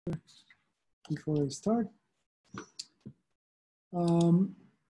before I start.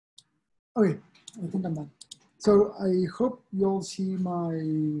 Okay, I think I'm done. So I hope you all see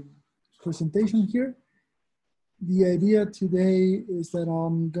my presentation here. The idea today is that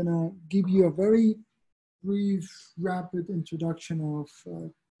I'm gonna give you a very brief, rapid introduction of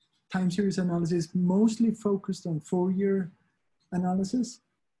time series analysis, mostly focused on Fourier analysis.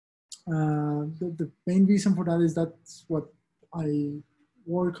 The main reason for that is that's what I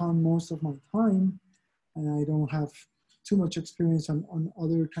work on most of my time, and I don't have too much experience on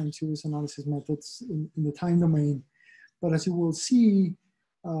other time series analysis methods in the time domain. But as you will see,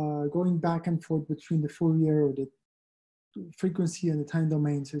 going back and forth between the Fourier or the frequency and the time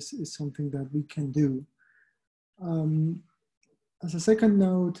domains is something that we can do. As a second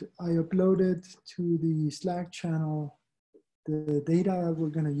note, I uploaded to the Slack channel the data that we're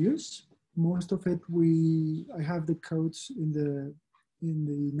going to use. Most of it, I have the codes in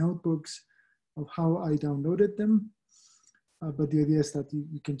the notebooks of how I downloaded them. But the idea is that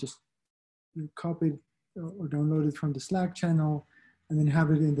you can just copy it or download it from the Slack channel and then have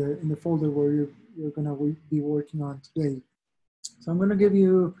it in the folder where you're going to be working on today. So I'm going to give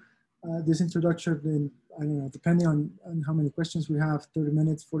you this introduction in, I don't know, depending on how many questions we have, 30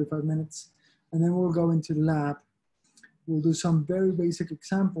 minutes, 45 minutes, and then we'll go into the lab. We'll do some very basic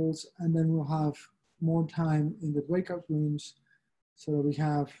examples, and then we'll have more time in the breakout rooms so that we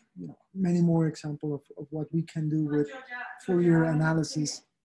have many more examples of what we can do with Fourier analysis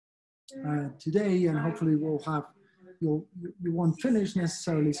today, and hopefully we'll have, you won't finish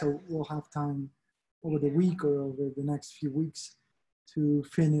necessarily, so we'll have time over the week or over the next few weeks to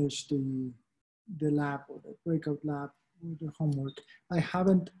finish the lab or the breakout lab or the homework. I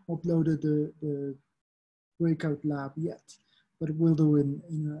haven't uploaded the breakout lab yet, but we'll do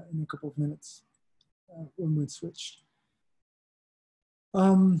in a couple of minutes when we switch.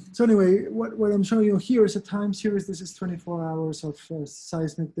 So anyway, what I'm showing you here is a time series. This is 24 hours of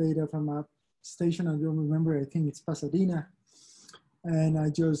seismic data from a station. I don't remember, I think it's Pasadena. And I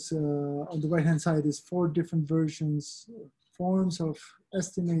just, on the right-hand side is 4 different forms of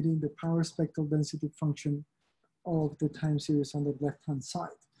estimating the power spectral density function of the time series on the left-hand side.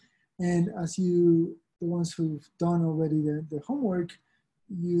 And as the ones who've done already the homework,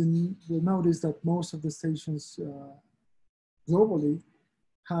 you will notice that most of the stations globally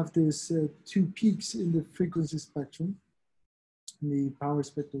have these 2 peaks in the frequency spectrum, in the power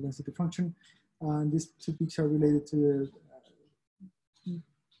spectral density function. And these 2 peaks are related to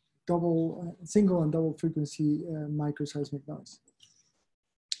single and double frequency microseismic noise.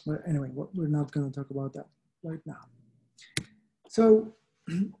 But anyway, we're not going to talk about that right now. So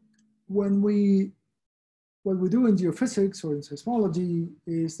what we do in geophysics or in seismology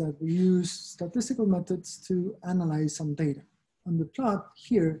is that we use statistical methods to analyze some data. On the plot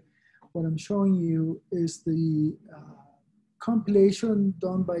here, what I'm showing you is the compilation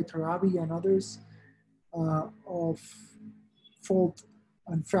done by Tarabi and others of fault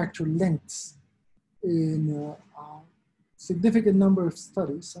and fracture lengths in a significant number of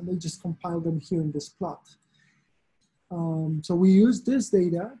studies, and they just compiled them here in this plot. So we use this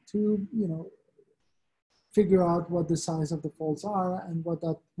data to, figure out what the size of the faults are and what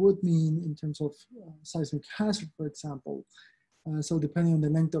that would mean in terms of seismic hazard, for example. So depending on the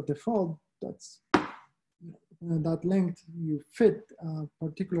length of the fault, that's that length, you fit a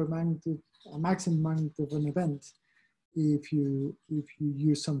particular magnitude, a maximum magnitude of an event if you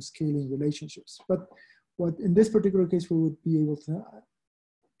use some scaling relationships. But what in this particular case we would be able to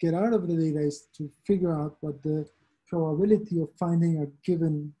get out of the data is to figure out what the probability of finding a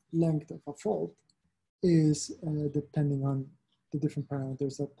given length of a fault is depending on the different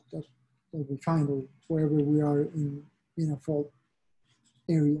parameters that we find or wherever we are in a fault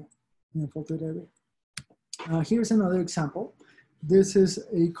area, in a faulted area. Here's another example. This is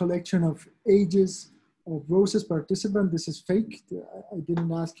a collection of ages of ROSES participant. This is fake. I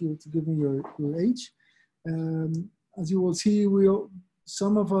didn't ask you to give me your age. As you will see,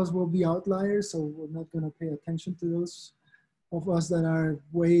 some of us will be outliers, so we're not going to pay attention to those of us that are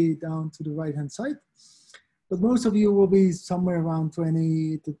way down to the right-hand side. But most of you will be somewhere around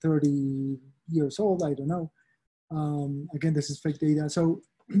 20 to 30 years old, I don't know. Again, this is fake data. So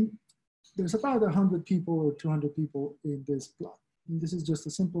there's about 100 people or 200 people in this plot. And this is just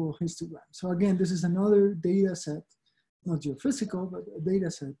a simple histogram. So again, this is another data set, not geophysical, but a data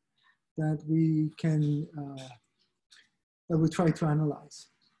set that we can, that we try to analyze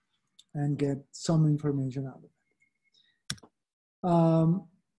and get some information out of it.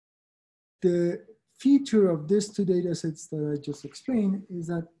 The feature of these 2 data sets that I just explained is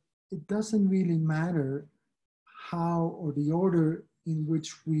that it doesn't really matter how or the order in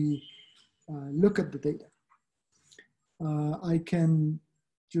which we look at the data. I can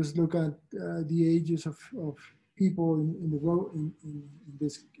just look at the ages of people in the row in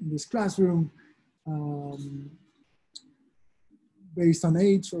this classroom, based on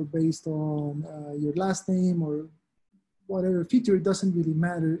age or based on your last name or whatever feature. It doesn't really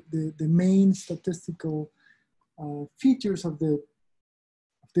matter. The main statistical features of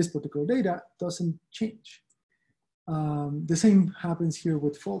this particular data doesn't change. The same happens here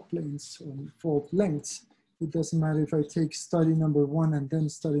with fault planes or fault lengths. It doesn't matter if I take study number 1 and then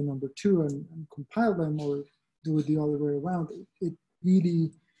study number 2 and compile them, or do it the other way around. It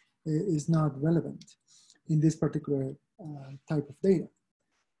really is not relevant in this particular type of data.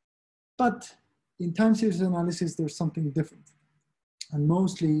 But in time series analysis, there's something different. And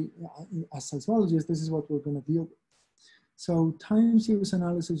mostly, as seismologists, this is what we're going to deal with. So time series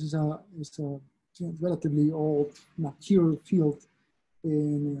analysis is a relatively old, mature field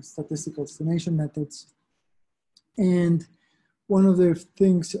in statistical estimation methods. And one of the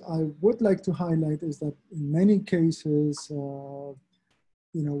things I would like to highlight is that in many cases,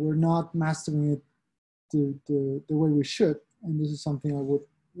 we're not mastering it the way we should. And this is something I would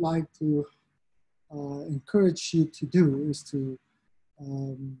like to encourage you to do, is to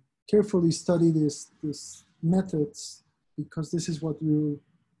carefully study these methods, because this is what you're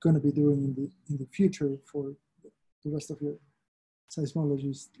going to be doing in the future for the rest of your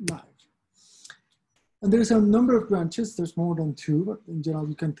seismologist life. And there's a number of branches. There's more than 2, but in general,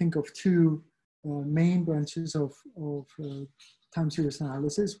 you can think of 2 main branches of time series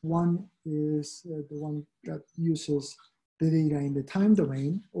analysis. One is the one that uses the data in the time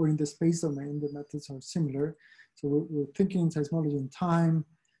domain or in the space domain. The methods are similar. So we're thinking in seismology in time,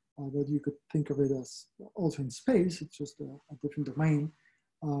 but you could think of it as also in space. It's just a different domain.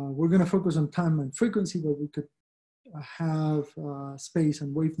 We're going to focus on time and frequency, but we could have space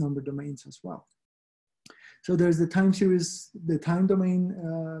and wave number domains as well. So there's the time series, the time domain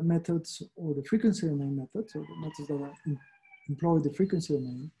methods, or the frequency domain methods, or the methods that employ the frequency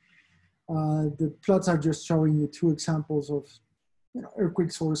domain. The plots are just showing you 2 examples of an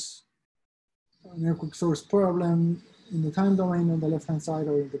earthquake source problem in the time domain on the left-hand side,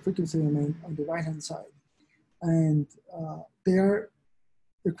 or in the frequency domain on the right-hand side. And they are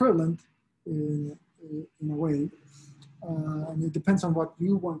equivalent in a way. And it depends on what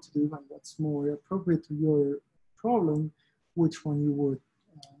you want to do and what's more appropriate to your problem, which one you would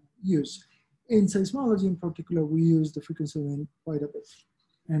use. In seismology in particular, we use the frequency domain quite a bit.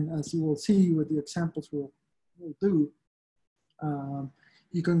 And as you will see with the examples we'll do,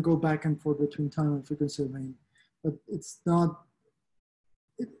 you can go back and forth between time and frequency domain, but it's not,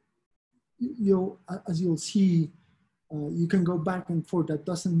 as you'll see, you can go back and forth. That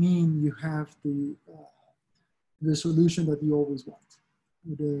doesn't mean you have the solution that you always want.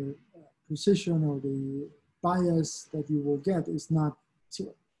 The precision or the bias that you will get is not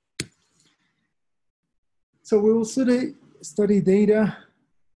 0. So we will study data,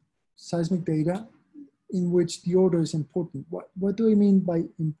 seismic data, in which the order is important. What do I mean by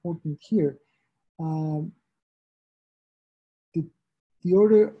important here? The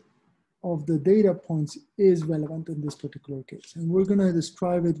order of the data points is relevant in this particular case. And we're gonna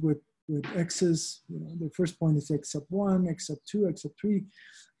describe it with x's. The first point is x sub 1, x sub 2, x sub 3.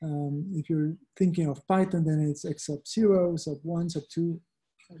 If you're thinking of Python, then it's x sub 0, sub 1, sub 2,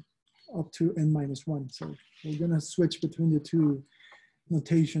 up to n minus 1. So we're gonna switch between the 2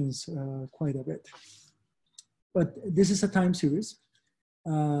 notations quite a bit. But this is a time series.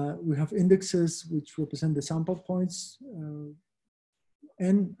 We have indexes which represent the sample points,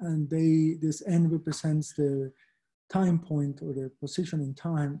 n, and this n represents the time point or the position in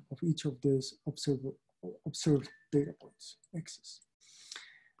time of each of these observed data points, x's.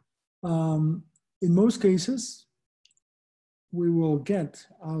 In most cases, we will get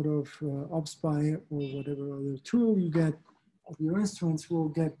out of OBSPy or whatever other tool you get of your instruments, will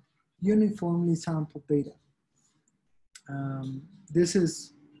get uniformly sampled data. This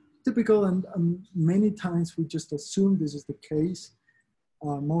is typical, and many times we just assume this is the case.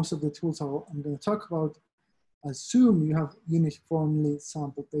 Most of the tools I'm going to talk about assume you have uniformly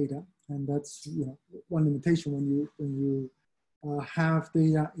sampled data, and that's one limitation when you have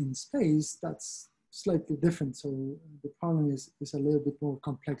data in space. That's slightly different. So the problem is a little bit more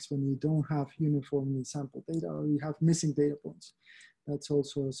complex when you don't have uniformly sampled data or you have missing data points. That's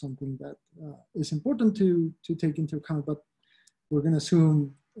also something that is important to take into account, but we're going to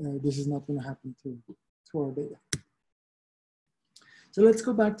assume this is not going to happen to our data. So let's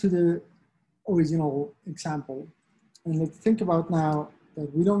go back to the original example, and let's think about now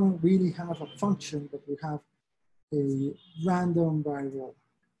that we don't really have a function, but we have a random variable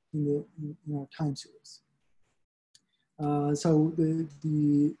in our time series. So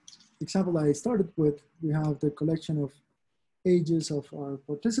the example I started with, we have the collection of ages of our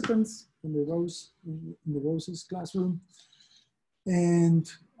participants in the Rose's classroom, and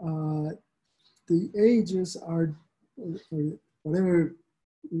the ages are, or whatever,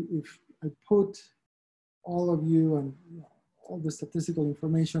 if I put all of you and all the statistical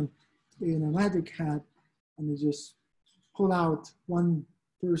information in a magic hat, and you just pull out one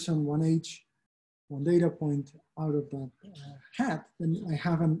person, one age, one data point out of that hat, then I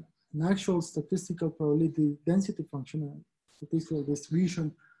have an actual statistical probability density function, a statistical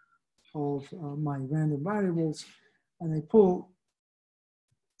distribution of my random variables, and I pull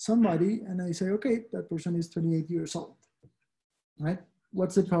somebody and I say, okay, that person is 28 years old, right?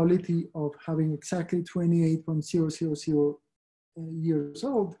 What's the probability of having exactly 28.000 years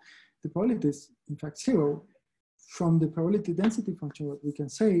old? The probability is in fact 0. From the probability density function, what we can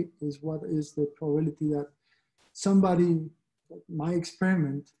say is what is the probability that somebody, my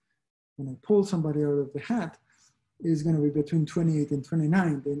experiment, when I pull somebody out of the hat, is going to be between 28 and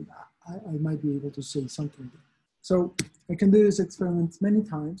 29, then I might be able to say something there. So I can do this experiment many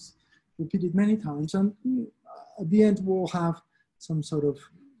times, repeat it many times, and at the end we'll have some sort of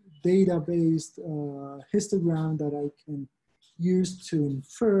data-based histogram that I can use to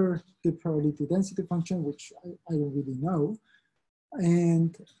infer the probability density function, which I don't really know,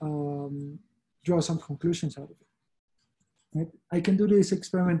 and draw some conclusions out of it. Right? I can do this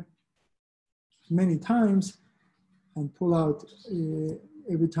experiment many times and pull out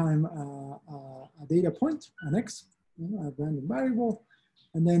every time a data point, an X, a random variable,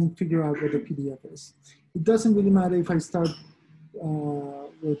 and then figure out what the PDF is. It doesn't really matter if I start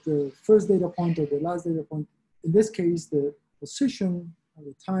with the first data point or the last data point. In this case, the position or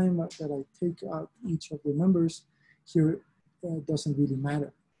the time that I take out each of the numbers here doesn't really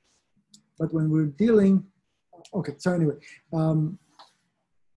matter. But when we're dealing, okay, so anyway,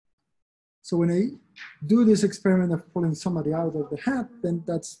 so when I do this experiment of pulling somebody out of the hat, then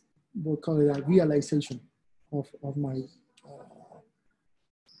that's, we'll call it a realization of my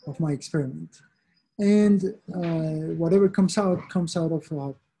experiment. And whatever comes out of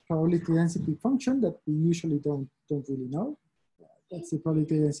a probability density function that we usually don't really know. That's the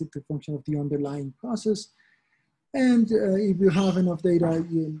probability density function of the underlying process. And if you have enough data,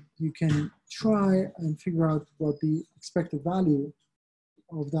 you can try and figure out what the expected value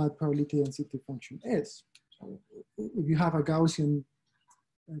of that probability density function is. So if you have a Gaussian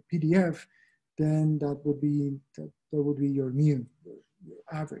PDF, then that would be your mu, your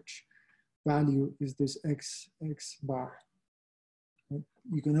average value is this x bar. Right?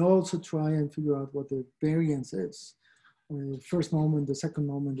 You can also try and figure out what the variance is, the first moment, the second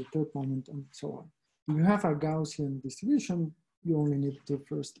moment, the third moment, and so on. If you have a Gaussian distribution, you only need the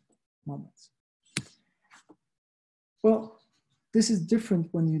first moments. Well, this is different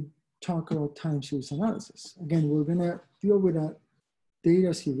when you talk about time series analysis. Again, we're gonna deal with a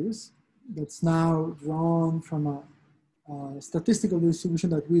data series that's now drawn from a statistical distribution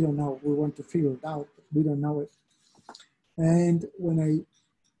that we don't know. We want to figure it out, but we don't know it. And when I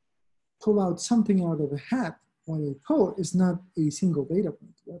pull out something out of a hat, what I pull is not a single data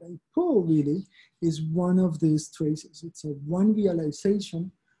point. What I pull really is one of these traces. It's a one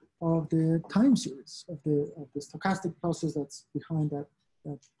realization of the time series, of the stochastic process that's behind that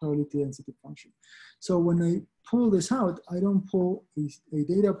probability density function. So when I pull this out, I don't pull a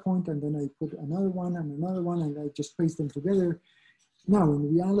data point and then I put another one and I just paste them together. No,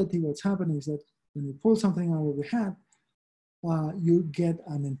 in reality, what's happening is that when you pull something out of the hat, you get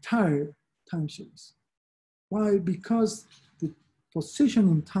an entire time series. Why? Because the position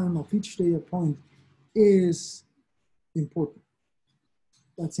in time of each data point is important.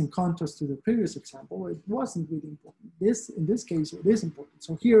 That's in contrast to the previous example, where it wasn't really important. In this case, it is important.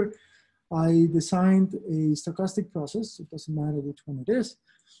 So here, I designed a stochastic process. It doesn't matter which one it is.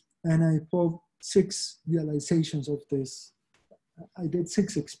 And I pulled 6 realizations of this. I did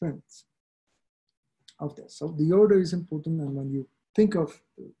 6 experiments of this. So the order is important. And when you think of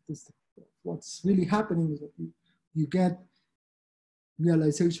this, what's really happening is that you get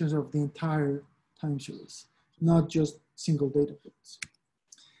realizations of the entire time series, not just single data points.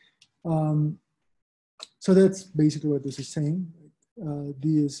 So that's basically what this is saying.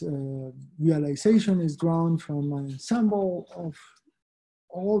 This realization is drawn from an ensemble of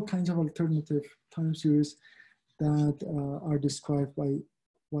all kinds of alternative time series that are described by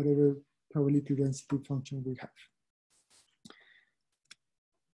whatever probability density function we have.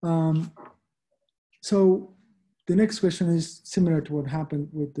 So the next question is similar to what happened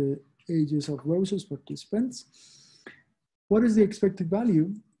with the ages of Rose's participants. what is the expected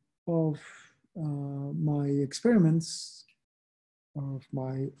value of my experiments, of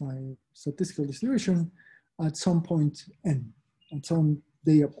my statistical distribution at some point n, at some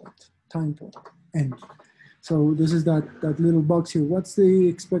data point, time point n. So this is that little box here. What's the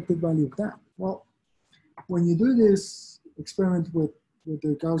expected value of that? Well, when you do this experiment with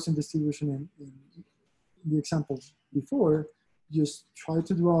the Gaussian distribution in the examples before, just try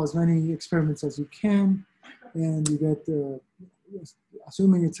to do as many experiments as you can, and you get,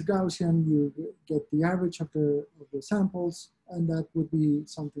 assuming it's a Gaussian, you get the average of the samples, and that would be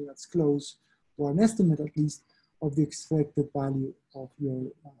something that's close, or an estimate at least, of the expected value of your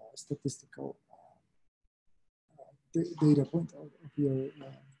statistical data point of your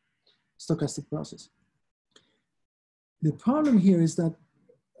stochastic process. The problem here is that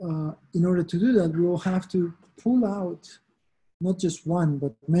in order to do that, we will have to pull out not just one,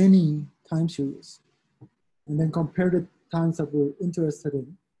 but many time series, and then compare the times that we're interested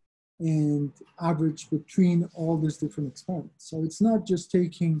in and average between all these different experiments. So it's not just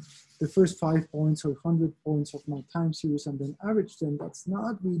taking the first 5 points or 100 points of my time series and then average them. That's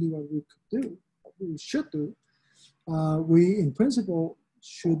not really what we could do, what we should do. We, in principle,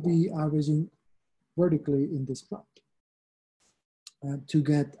 should be averaging vertically in this plot to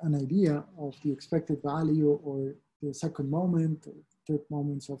get an idea of the expected value or the second moment or third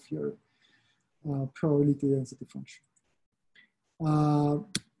moments of your probability density function.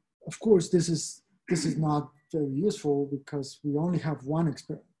 Of course, this is not very useful because we only have one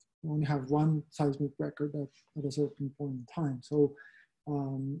experiment. We only have one seismic record at a certain point in time. So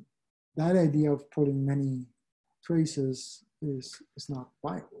that idea of putting many traces is not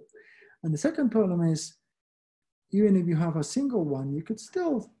viable. And the second problem is, even if you have a single one, you could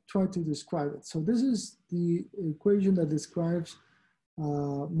still try to describe it. So this is the equation that describes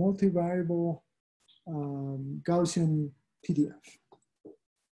multivariable Gaussian PDF.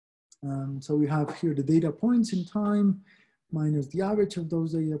 So we have here the data points in time minus the average of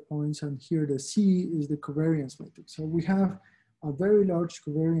those data points, and here the C is the covariance matrix. So we have a very large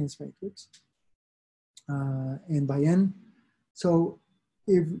covariance matrix, n by n. So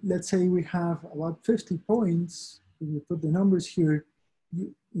if, let's say we have about 50 points, if you put the numbers here,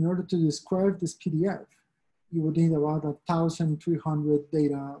 in order to describe this PDF, you would need about 1,300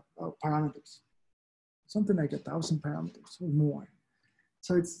 data parameters, something like 1,000 parameters or more.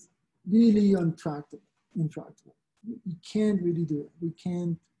 So it's really intractable. You can't really do it. We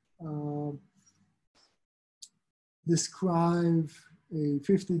can't describe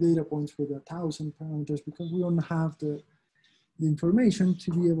 50 data points with 1,000 parameters because we don't have the information to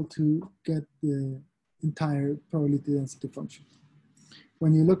be able to get the entire probability density function.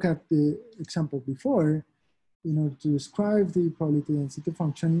 When you look at the example before, in order to describe the probability density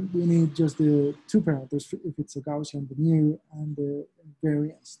function, we need just the two parameters, if it's a Gaussian, the mu and the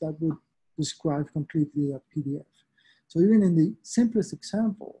variance. That would describe completely that PDF. So even in the simplest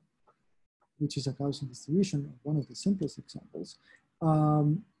example, which is a Gaussian distribution, one of the simplest examples,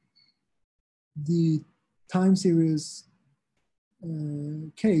 the time series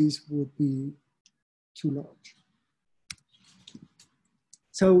case would be too large.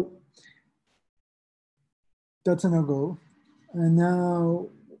 So that's a no-go. And now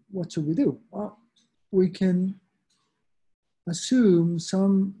what should we do? Well, we can assume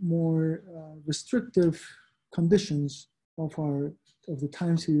some more restrictive conditions of the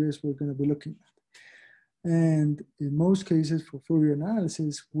time series we're going to be looking at. And in most cases for Fourier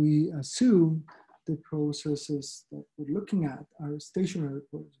analysis, we assume the processes that we're looking at are stationary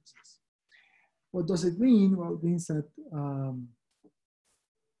processes. What does it mean? Well, it means that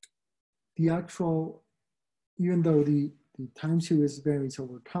the actual, even though the time series varies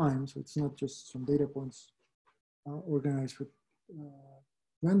over time, so it's not just some data points organized with,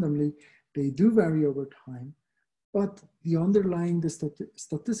 randomly, they do vary over time, but the underlying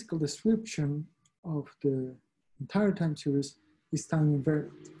statistical description of the entire time series is time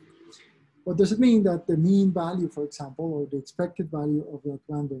invariant. What does it mean? That the mean value, for example, or the expected value of that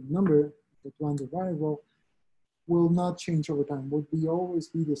random number, that random variable, will not change over time, will always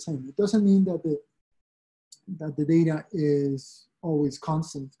be the same. It doesn't mean that the data is always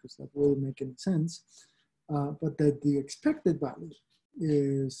constant, because that wouldn't make any sense, but that the expected value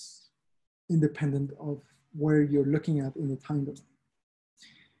is independent of where you're looking at in the time domain.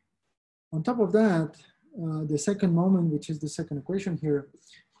 On top of that, the second moment, which is the second equation here,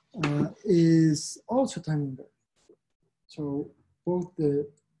 is also time invariant. So both the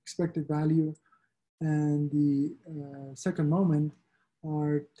expected value and the second moment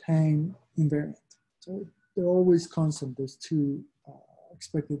are time invariant. So they're always constant. Those two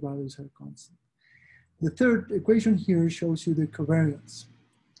expected values are constant. The third equation here shows you the covariance.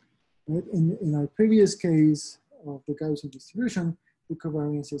 Right? In our previous case of the Gaussian distribution, the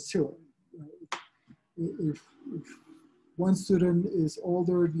covariance is 0. If one student is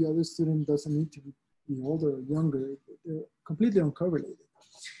older, the other student doesn't need to be older or younger. They're completely uncorrelated.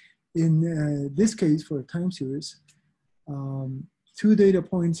 In this case, for a time series, 2 data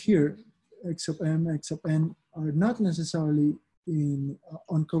points here, x of m, x of n, are not necessarily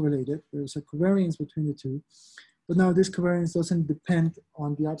uncorrelated. There's a covariance between the two. But now this covariance doesn't depend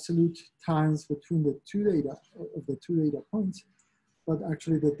on the absolute times between the 2 data, of the 2 data points, but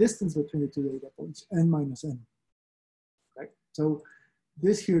actually the distance between the 2 data points, n minus n. Right? So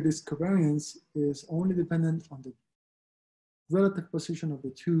this covariance is only dependent on the relative position of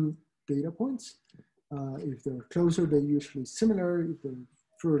the 2 data points. If they're closer, they're usually similar. If they're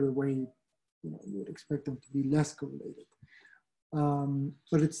further away, you would expect them to be less correlated.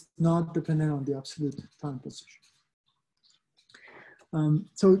 But it's not dependent on the absolute time position.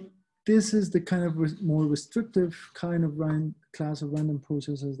 So this is the kind of more restrictive kind of class of random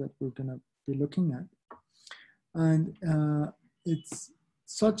processes that we're gonna be looking at. And it's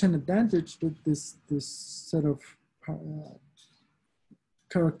such an advantage that this set of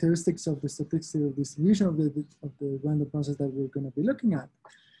characteristics of the statistical distribution of the random process that we're gonna be looking at,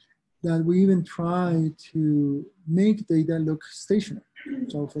 that we even try to make data look stationary.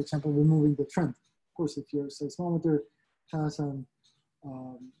 So for example, removing the trend. Of course, if your seismometer has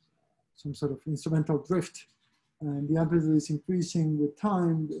some sort of instrumental drift and the amplitude is increasing with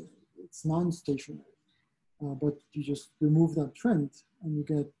time, it's non-stationary. But you just remove that trend and you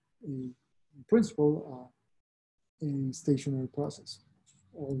get, in principle, a stationary process.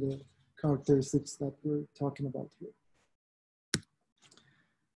 All the characteristics that we're talking about here.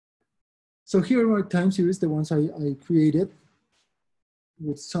 So here are my time series, the ones I created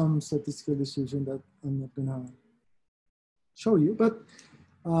with some statistical distribution that I'm not gonna show you. But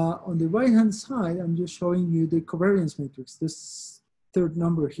on the right-hand side, I'm just showing you the covariance matrix, this third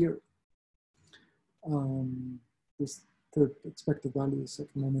number here. This third expected value is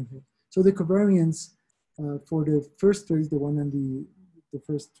at the moment here. So the covariance for the first trace, the one and the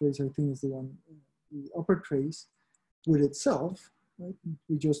first trace, I think is the one, the upper trace with itself, right?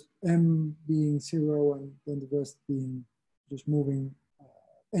 We just m being 0 and then the rest being just moving,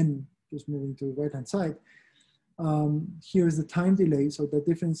 n just moving to the right-hand side. Here's the time delay, so the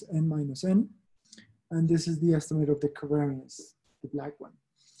difference n minus n. And this is the estimate of the covariance, the black one.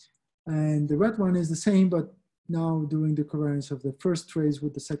 And the red one is the same, but now doing the covariance of the first trace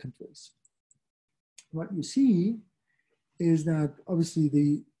with the second trace. What you see is that obviously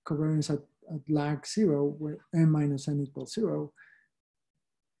the covariance at lag 0, where n minus n equals 0,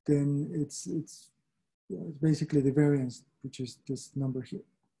 then it's basically the variance, which is this number here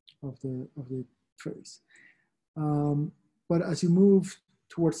of the trace. But as you move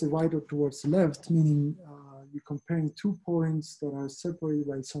towards the right or towards the left, meaning you're comparing 2 points that are separated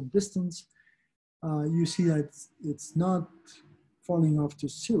by some distance, you see that it's not falling off to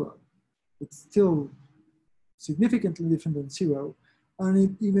 0. It's still significantly different than 0.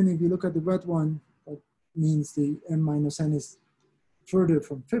 And even if you look at the red one, that means the n minus n is further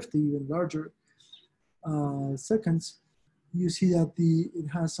from 50, even larger seconds, you see that it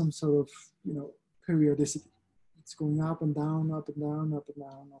has some sort of, periodicity. It's going up and down, up and down, up and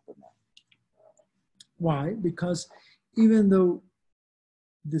down, up and down. Why? Because even though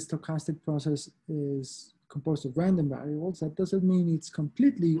the stochastic process is composed of random variables, that doesn't mean it's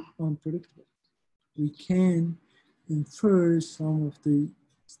completely unpredictable. We can infer some of the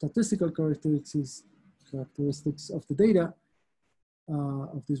statistical characteristics of the data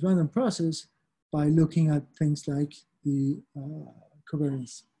of this random process by looking at things like the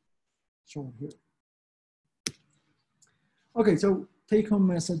covariance shown here. Okay, so take-home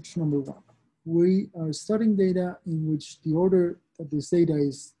message number 1. We are studying data in which the order that this data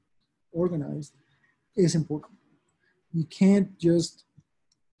is organized is important. You can't just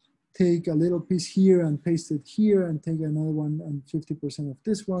take a little piece here and paste it here and take another one and 50% of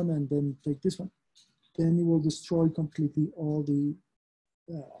this one and then take this one. Then you will destroy completely all the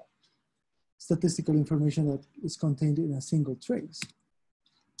statistical information that is contained in a single trace.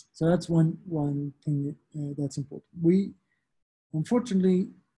 So that's one thing that's important. We unfortunately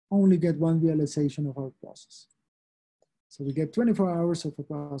only get one realization of our process. So we get 24 hours of a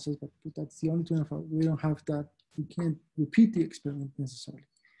process, but that's the only 24 hours. We don't have that. We can't repeat the experiment necessarily.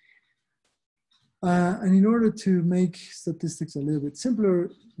 And in order to make statistics a little bit simpler,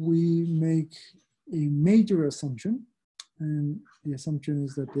 we make a major assumption. And the assumption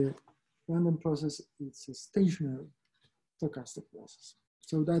is that the random process is a stationary stochastic process.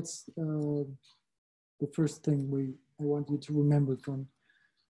 So that's the first thing I want you to remember from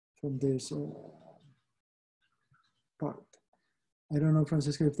this part. I don't know,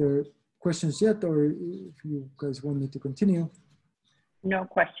 Francisca, if there are questions yet, or if you guys want me to continue. No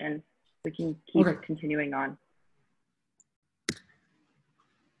questions. We can keep continuing on.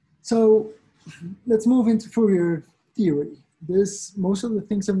 So let's move into Fourier theory. Most of the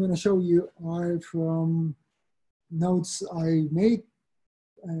things I'm going to show you are from notes I made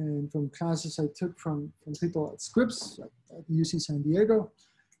and from classes I took from people at Scripps at UC San Diego.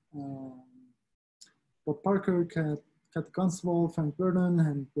 Bob Parker, Kat Constable, Frank Vernon,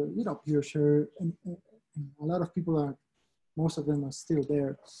 and Pierre Scher, and a lot of people are, most of them are still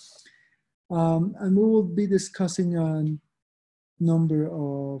there. And we will be discussing a number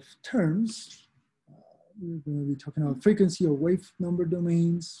of terms. We're going to be talking about frequency or wave number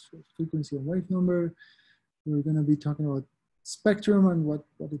domains, frequency and wave number. We're going to be talking about spectrum and what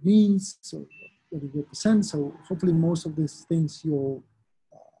it means, so what it represents. So hopefully most of these things you'll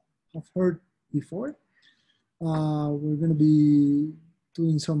have heard before. We're going to be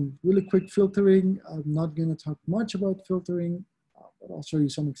doing some really quick filtering. I'm not going to talk much about filtering, but I'll show you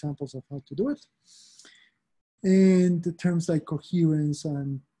some examples of how to do it. And the terms like coherence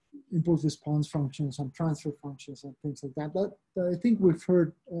and impulse response functions and transfer functions and things like that, I think we've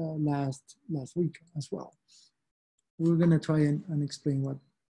heard last week as well. We're going to try and explain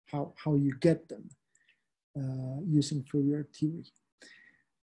how you get them using Fourier theory.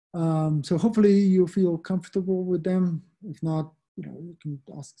 So hopefully you feel comfortable with them. If not, you can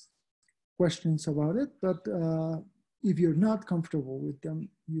ask questions about it. But if you're not comfortable with them,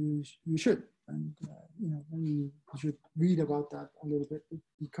 you should. And you should read about that a little bit,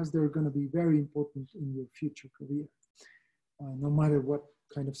 because they're going to be very important in your future career, no matter what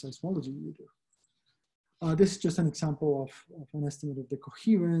kind of seismology you do. This is just an example of an estimate of the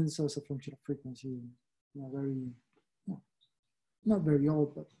coherence as a function of frequency. Not very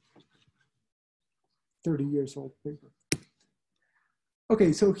old, but 30 years old paper.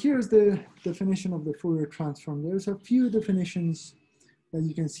 Okay, so here's the definition of the Fourier transform. There's a few definitions that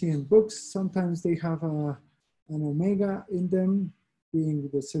you can see in books. Sometimes they have an omega in them, being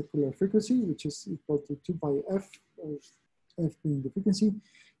the circular frequency, which is equal to 2 pi f, or f being the frequency.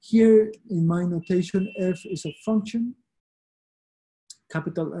 Here in my notation, f is a function.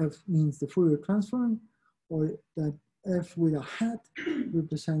 Capital F means the Fourier transform, or that f with a hat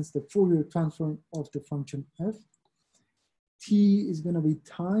represents the Fourier transform of the function f. T is going to be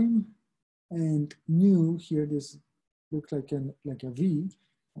time, and nu, here this looks like a V,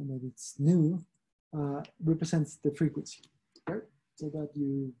 and that it's nu, represents the frequency, right? So that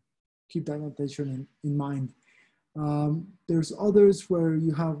you keep that notation in mind. There's others where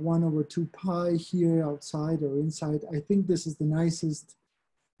you have 1/2 pi here outside or inside. I think this is the nicest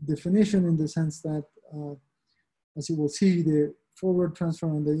definition in the sense that, as you will see, the forward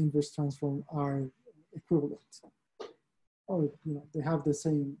transform and the inverse transform are equivalent. Or they have the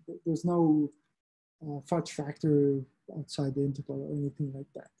same, there's no fudge factor outside the integral or anything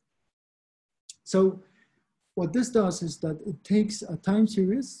like that. So what this does is that it takes a time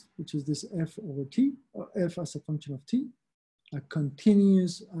series, which is this f over t, or f as a function of t, a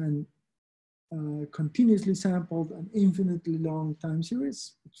continuous and continuously sampled and infinitely long time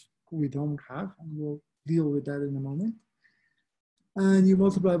series, which we don't have, and we'll deal with that in a moment. And you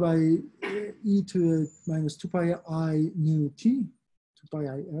multiply by e to the minus 2 pi I nu t, 2 pi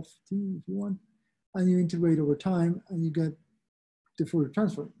I f t if you want, and you integrate over time, and you get the Fourier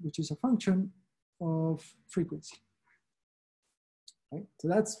transform, which is a function of frequency, right? So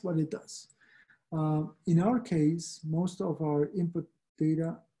that's what it does. In our case, most of our input data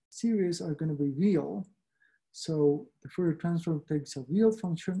series are going to be real. So the Fourier transform takes a real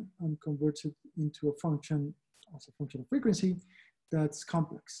function and converts it into a function as a function of frequency that's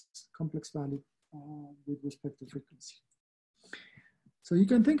complex value with respect to frequency. So you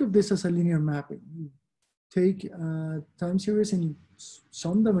can think of this as a linear mapping. You take a time series in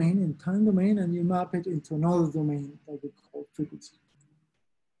some domain, in time domain, and you map it into another domain that we call frequency.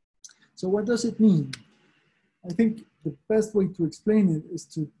 So what does it mean? I think the best way to explain it is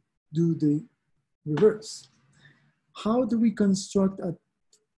to do the reverse. How do we construct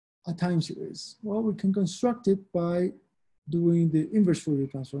a time series? Well, we can construct it by doing the inverse Fourier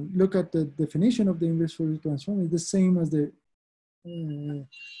transform. Look at the definition of the inverse Fourier transform. It's the same as the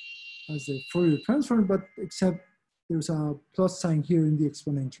Fourier transform, but except there's a plus sign here in the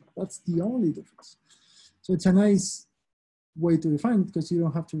exponential. That's the only difference. So it's a nice way to define it, because you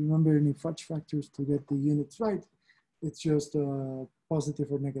don't have to remember any fudge factors to get the units right. It's just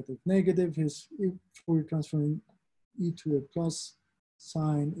positive or negative. Negative is Fourier transform, e to the plus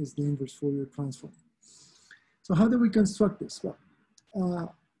sign is the inverse Fourier transform. So how do we construct this?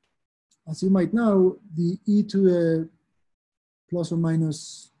 Well, as you might know, the e to the plus or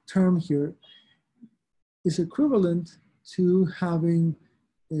minus term here is equivalent to having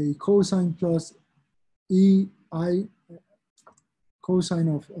a cosine plus ei cosine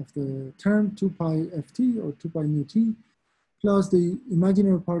of the term 2 pi ft or 2 pi nu t plus the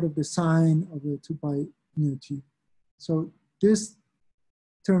imaginary part of the sine of the 2 pi nu t. So this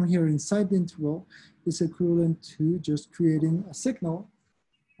term here inside the integral is equivalent to just creating a signal,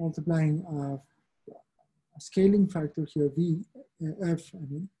 multiplying a scaling factor here,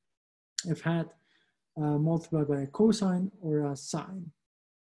 f hat, multiplied by a cosine or a sine.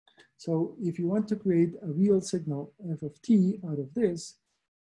 So if you want to create a real signal, f of t, out of this,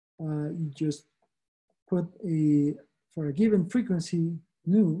 you just put for a given frequency,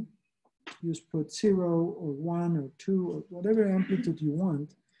 nu, you just put 0 or 1 or 2 or whatever amplitude you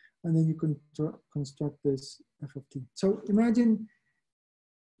want, and then you can construct this f of t. So imagine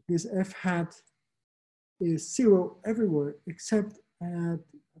this f hat is 0 everywhere except at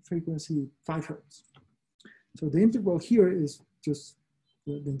frequency 5 hertz. So the integral here is just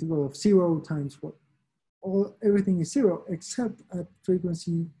the integral of 0 times what? Everything is 0 except at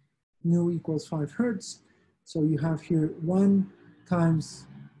frequency nu equals 5 hertz. So you have here 1 times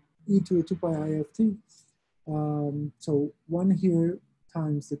e to the 2 pi I of t. So 1 here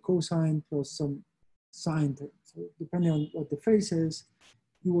times the cosine plus some sine term. So depending on what the phase is,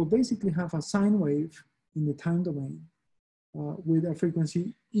 you will basically have a sine wave in the time domain with a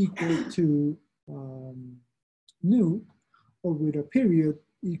frequency equal to nu, or with a period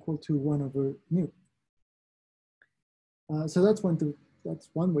equal to 1 over nu. So that's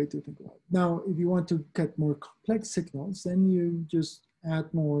one way to think about it. Now, if you want to get more complex signals, then you just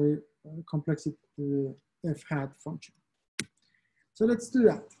add more complexity to the f hat function. So let's do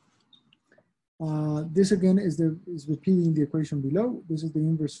that. This again is repeating the equation below. This is the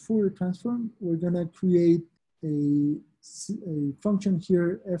inverse Fourier transform. We're gonna create a function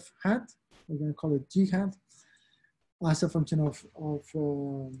here, f hat. We're gonna call it g hat as a function of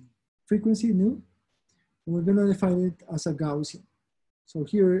frequency nu. And we're gonna define it as a Gaussian. So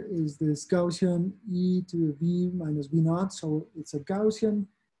here is this Gaussian e to the v minus v naught. So it's a Gaussian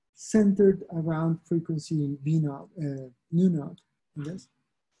centered around frequency v naught, nu naught, I guess.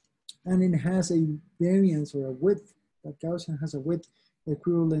 And it has a variance or a width. That Gaussian has a width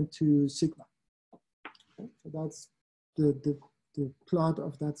equivalent to sigma. Okay, so that's the plot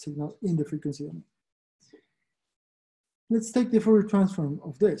of that signal in the frequency domain. Let's take the Fourier transform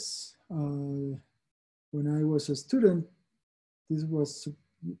of this. When I was a student, you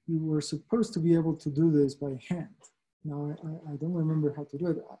were supposed to be able to do this by hand. Now, I don't remember how to do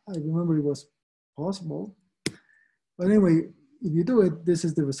it. I remember it was possible. But anyway, if you do it, this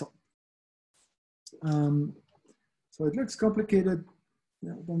is the result. So it looks complicated. You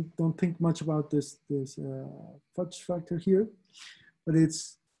know, don't think much about this fudge factor here, but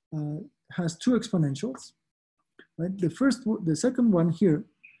it's has two exponentials. Right? The second one here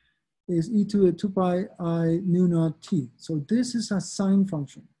is e to the 2 pi I nu naught t. So this is a sine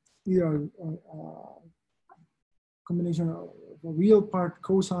function, either a combination of a real part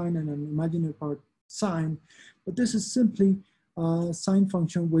cosine and an imaginary part sine, but this is simply a sine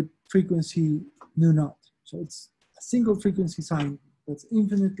function with frequency nu naught. So it's a single frequency sine that's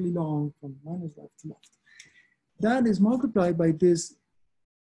infinitely long from minus left to left. That is multiplied by this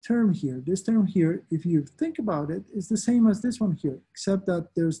term here. This term here, if you think about it, is the same as this one here, except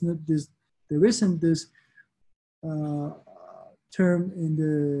that there isn't this term in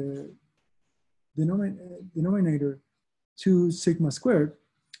the denominator 2 sigma squared.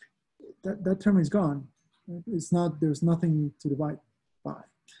 That term is gone. It's not. There's nothing to divide by.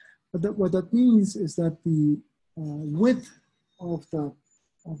 But what that means is that the width of that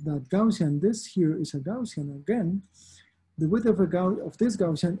Gaussian, this here is a Gaussian again. The width of this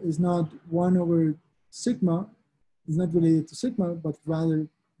Gaussian is not 1 over sigma, is not related to sigma, but rather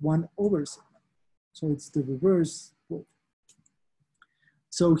 1 over sigma. So it's the reverse width.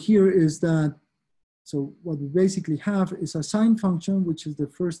 So here is that, so what we basically have is a sine function, which is the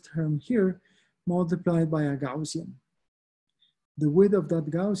first term here, multiplied by a Gaussian. The width of that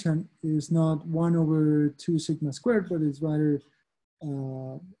Gaussian is not 1 over 2 sigma squared, but it's rather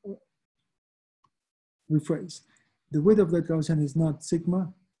rephrased. The width of that Gaussian is not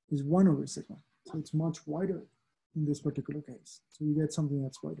sigma, is 1 over sigma. So it's much wider in this particular case. So you get something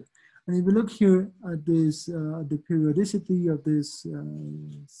that's wider. And if you look here at this, the periodicity of this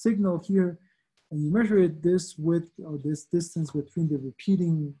signal here, and you measure it, this width or this distance between the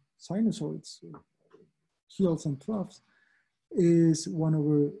repeating sinusoids, hills and troughs, is 1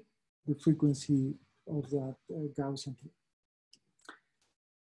 over the frequency that Gaussian here.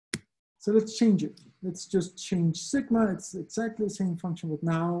 So let's change it. Let's just change sigma. It's exactly the same function, but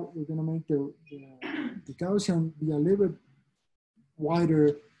now we're going to make the Gaussian be a little bit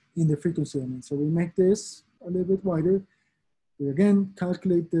wider in the frequency domain. So we make this a little bit wider. We again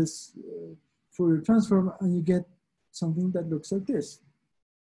calculate this Fourier transform, and you get something that looks like this.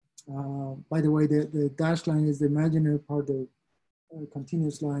 By the way, the dashed line is the imaginary part. The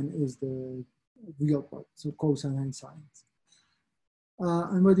continuous line is the real part, so cosine and sines.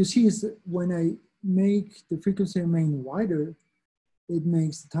 And what you see is that when I make the frequency domain wider, it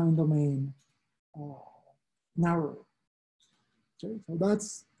makes the time domain narrower. Okay, so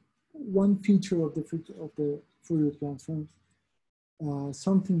that's one feature of the Fourier transform.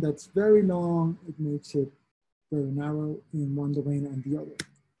 Something that's very long, it makes it very narrow in one domain and the other.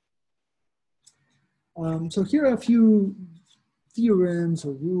 So here are a few theorems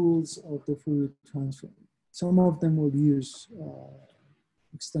or rules of the Fourier transform. Some of them we'll use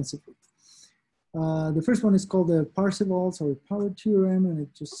extensively. The first one is called the Parseval's or power theorem, and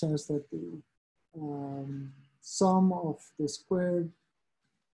it just says that the sum of the squared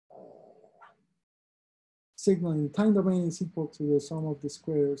signal in the time domain is equal to the sum of the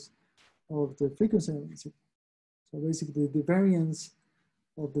squares of the frequency domain. So basically the variance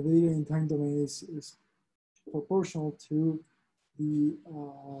of the data in time domain is proportional to the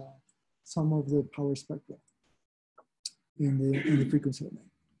sum of the power spectra in the frequency domain.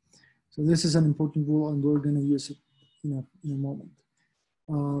 So this is an important rule, and we're going to use it in a moment.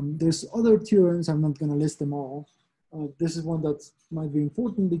 There's other theorems. I'm not going to list them all. This is one that might be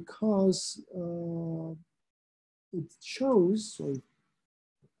important because it shows, so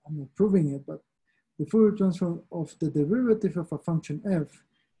I'm not proving it, but the Fourier transform of the derivative of a function f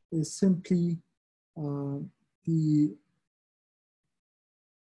is simply the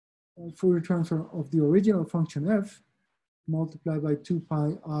Fourier transform of the original function f multiplied by 2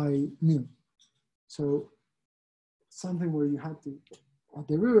 pi I mu. So something where you have to, a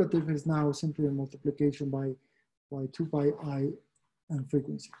derivative is now simply a multiplication by 2 pi I and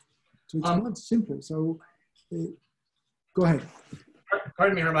frequency. So it's much simpler. So go ahead.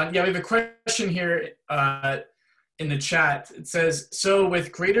 Pardon me, Herman. Yeah, we have a question here in the chat. It says, so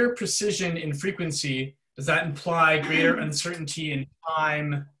with greater precision in frequency, does that imply greater uncertainty in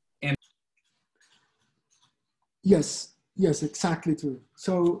time? And yes, exactly true.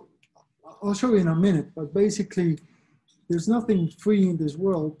 So I'll show you in a minute, but basically there's nothing free in this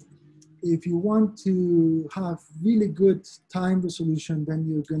world. If you want to have really good time resolution, then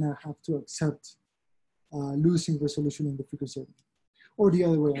you're gonna have to accept losing resolution in the frequency domain, or the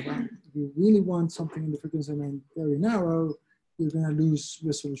other way around. If you really want something in the frequency domain very narrow, you're gonna lose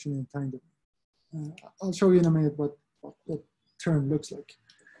resolution in time domain. I'll show you in a minute what that term looks like,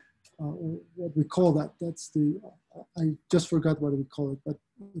 or what we call that. That's the, I just forgot what we call it, but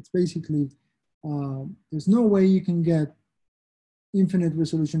it's basically, there's no way you can get infinite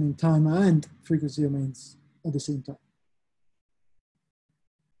resolution in time and frequency domains at the same time.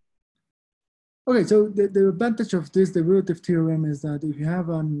 Okay, so the advantage of this derivative theorem is that if you have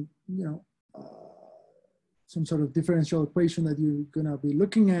some sort of differential equation that you're gonna be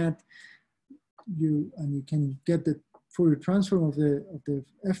looking at, you can get the Fourier transform of the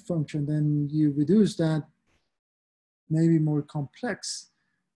f function, then you reduce that maybe more complex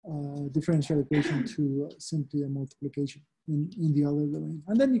differential equation to simply a multiplication in the other domain,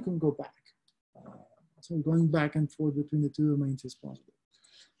 and then you can go back. So going back and forth between the two domains is possible.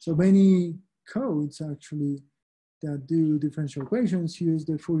 So many codes actually that do differential equations use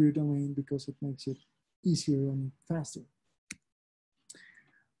the Fourier domain because it makes it easier and faster.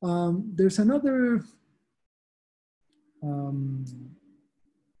 There's another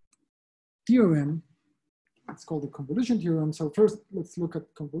theorem. It's called the convolution theorem. So first, let's look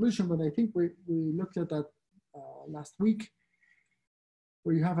at convolution, but I think we looked at that last week,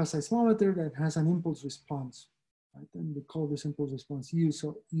 where you have a seismometer that has an impulse response, right? And we call this impulse response U,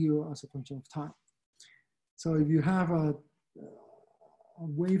 so U as a function of time. So if you have a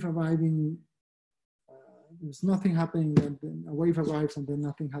wave arriving, there's nothing happening, and then a wave arrives and then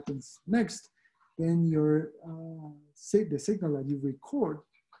nothing happens next, then your the signal that you record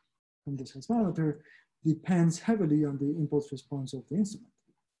from the seismometer depends heavily on the impulse response of the instrument.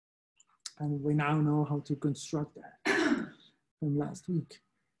 And we now know how to construct that from last week.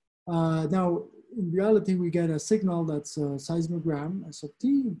 Now, in reality, we get a signal that's a seismogram, S of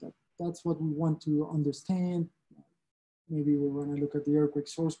t. That's what we want to understand. Maybe we want to look at the earthquake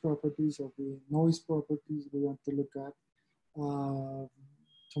source properties or the noise properties. We want to look at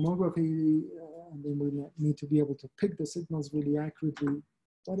tomography, and then we need to be able to pick the signals really accurately,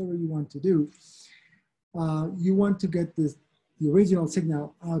 whatever you want to do. you want to get the original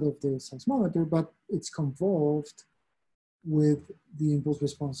signal out of the seismometer, but it's convolved with the impulse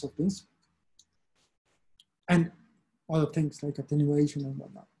response of the instrument. And other things like attenuation and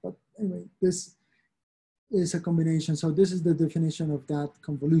whatnot. But anyway, this is a combination. So this is the definition of that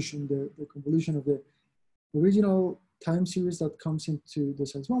convolution, the convolution of the original time series that comes into the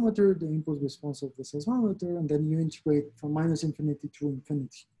seismometer, the impulse response of the seismometer, and then you integrate from minus infinity to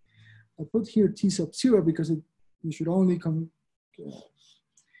infinity. I put here t sub 0 because you should only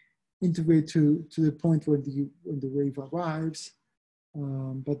integrate to the point where the wave arrives.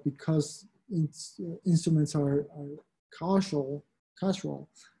 But because instruments are causal,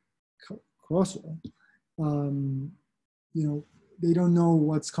 you know, they don't know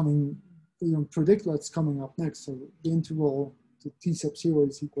what's coming, they don't predict what's coming up next. So the interval to t sub 0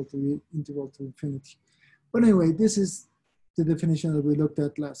 is equal to the interval to infinity. But anyway, this is the definition that we looked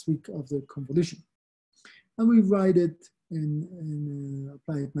at last week of the convolution. And we write it in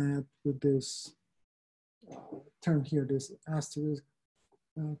applied math with this term here, this asterisk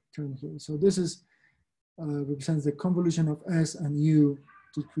term here. So this is represents the convolution of S and U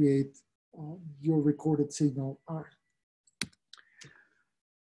to create your recorded signal R.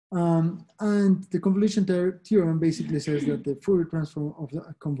 And the convolution theorem basically says that the Fourier transform of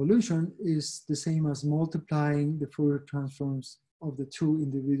the convolution is the same as multiplying the Fourier transforms of the two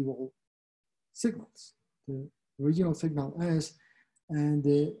individual signals, the original signal S and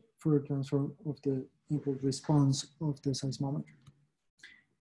the Fourier transform of the impulse response of the seismometer.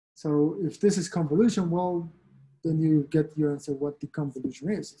 So if this is convolution, well, then you get your answer what the convolution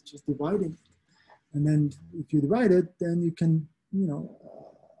is. It's just dividing it. And then if you divide it, then you can, you know,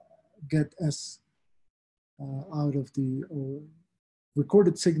 get S out of the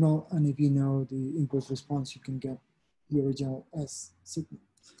recorded signal. And if you know the impulse response, you can get the original S signal.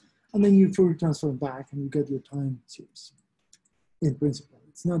 And then you Fourier transform back and you get your time series. In principle,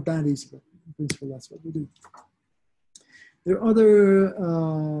 it's not that easy, but in principle, that's what we do. There are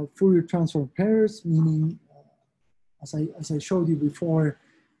other Fourier transform pairs, meaning, as I showed you before,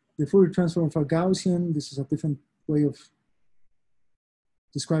 the Fourier transform for Gaussian, this is a different way of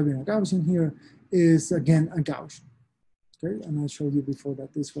describing a Gaussian here, is again a Gaussian. Okay, and I showed you before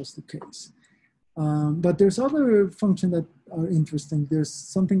that this was the case. But there's other functions that are interesting. There's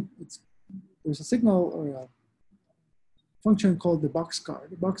something, there's a signal or a function called the boxcar.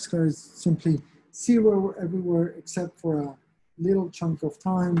 The boxcar is simply 0 everywhere except for a little chunk of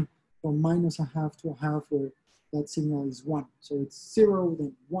time from -1/2 to 1/2 where that signal is 1. So it's 0,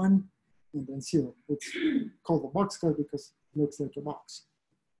 then 1, and then 0. It's called a boxcar because it looks like a box.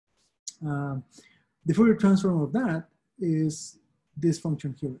 The Fourier transform of that is this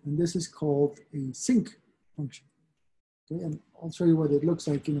function here, and this is called a sinc function. Okay, and I'll show you what it looks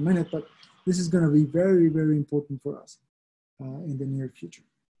like in a minute, but this is going to be very, very important for us in the near future.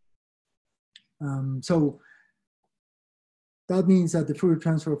 So that means that the Fourier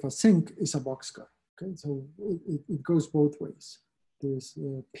transform of a sinc is a boxcar. Okay, so it goes both ways. There's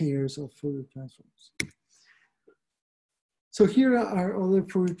pairs of Fourier transforms. So here are other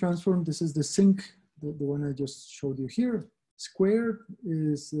Fourier transforms. This is the sinc, the one I just showed you here. Squared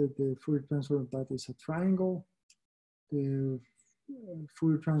is the Fourier transform that is a triangle. The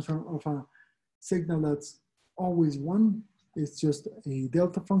Fourier transform of a signal that's always 1 is just a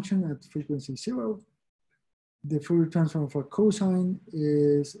delta function at frequency 0. The Fourier transform of a cosine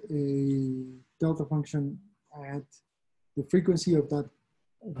is a delta function at the frequency of that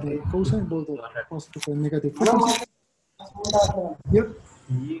the cosine, both at positive and negative frequency. Yep.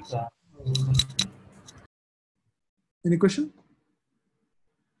 Any question?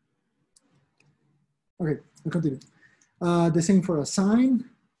 Okay, we'll continue. The same for a sine.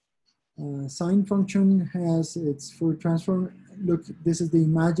 Sine function has its Fourier transform. Look, this is the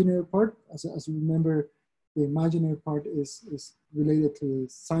imaginary part. As you remember, the imaginary part is related to the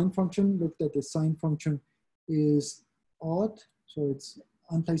sine function. Look that the sine function is odd, so it's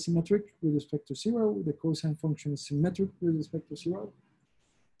anti-symmetric with respect to 0. The cosine function is symmetric with respect to 0.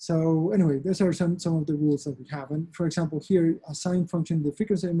 So anyway, these are some of the rules that we have. And for example, here, a sine function, the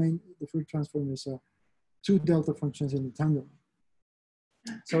frequency domain, the Fourier transform is 2 delta functions in the time domain.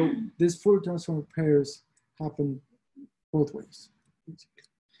 So these Fourier transform pairs happen both ways, basically.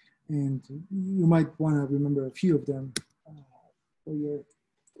 And you might want to remember a few of them for your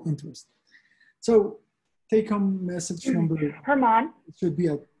interest. So take-home message number Herman, should be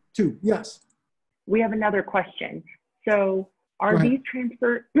at 2. Yes. we have another question. So are these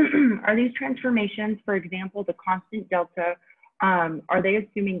transformations, for example, the constant delta, are they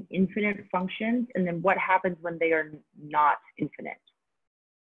assuming infinite functions? And then what happens when they are not infinite?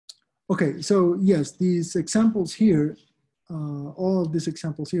 Okay, so yes, these examples here, all of these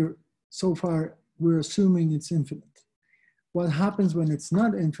examples here, so far, we're assuming it's infinite. What happens when it's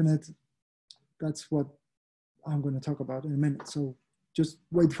not infinite, that's what I'm going to talk about in a minute. So just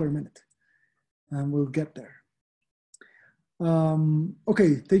wait for a minute and we'll get there.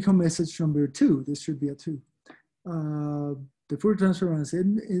 Okay, take home message number 2. This should be a 2. The Fourier transform is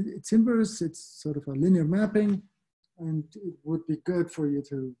it's inverse. It's sort of a linear mapping, and it would be good for you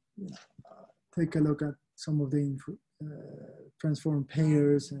to take a look at some of the transform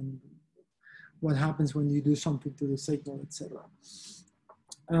pairs and what happens when you do something to the signal, etc.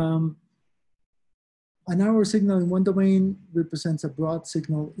 An hour signal in one domain represents a broad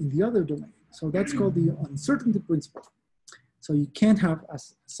signal in the other domain. So that's called the uncertainty principle. So you can't have,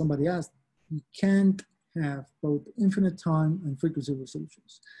 as somebody asked, you can't have both infinite time and frequency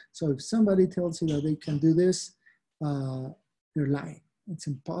resolutions. So if somebody tells you that they can do this, they're lying. It's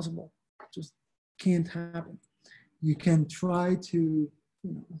impossible. It just can't happen. You can try to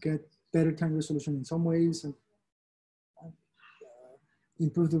get better time resolution in some ways and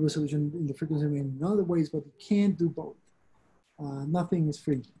improve the resolution in the frequency domain in other ways, but you can't do both. Nothing is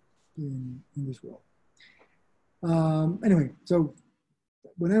free in this world. Anyway, so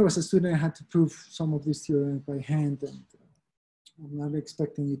when I was a student, I had to prove some of these theorems by hand, and I'm not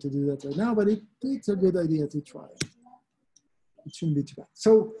expecting you to do that right now, but it's a good idea to try. It shouldn't be too bad.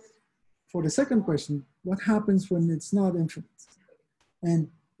 So for the second question, what happens when it's not infinite?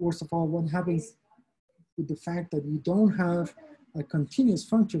 And worst of all, what happens with the fact that you don't have a continuous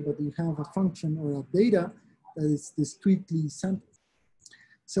function, but you have a function or a data that is discretely sampled?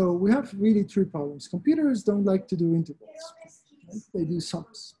 So we have really 3 problems. Computers don't like to do intervals. Right? They do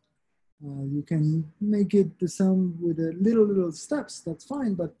sums. You can make it the sum with a little steps, that's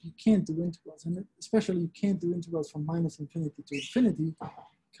fine, but you can't do intervals. And especially you can't do intervals from -infinity to infinity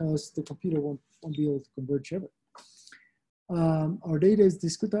because the computer won't be able to converge ever. Our data is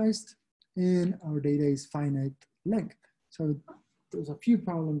discretized and our data is finite length. So there's a few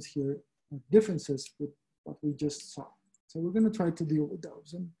problems here, differences with what we just saw. So we're going to try to deal with those.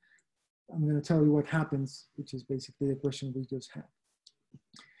 And I'm going to tell you what happens, which is basically the question we just had.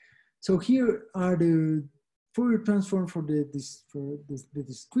 So here are the Fourier transform for the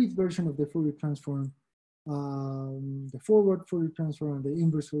discrete version of the Fourier transform, the forward Fourier transform, and the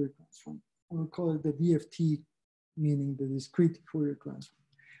inverse Fourier transform. I will call it the DFT, meaning the discrete Fourier transform.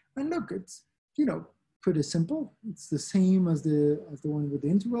 And look, it's pretty simple. It's the same as the one with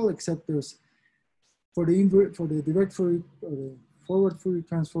the integral, except there's for the direct Fourier or the forward Fourier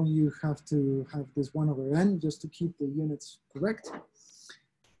transform, you have to have this 1/n just to keep the units correct.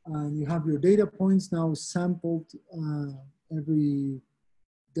 And you have your data points now sampled every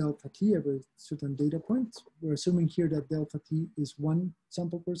delta t, every certain data point. We're assuming here that delta t is 1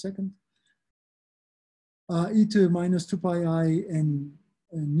 sample per second. E to minus 2 pi I and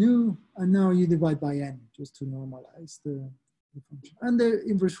nu, and now you divide by n just to normalize the function. And the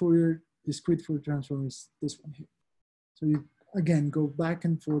inverse Fourier discrete Fourier transform is this one here. So you again go back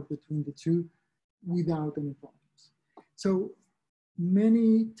and forth between the two without any problems. So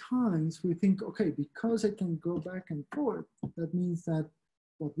many times we think, okay, because I can go back and forth, that means that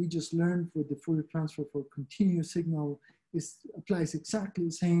what we just learned with the Fourier transform for continuous signal applies exactly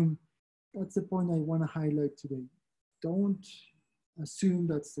the same. That's the point I want to highlight today. Don't assume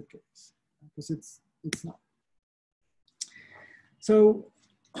that's the case, because it's not. So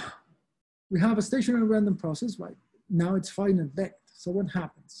we have a stationary random process, right? Now it's finite length. So what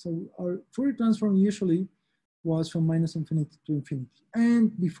happens? So our Fourier transform usually was from -infinity to infinity. And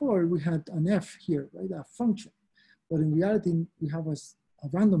before we had an f here, right, a function. But in reality, we have a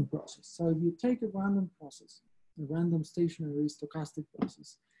random process. So if you take a random process, a random stationary stochastic process,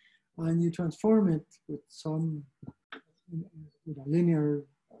 and you transform it with with a linear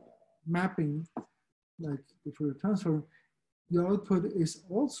mapping, like the Fourier transform, your output is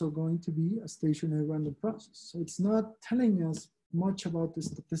also going to be a stationary random process. So it's not telling us much about the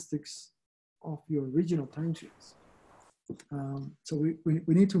statistics of your original time series. So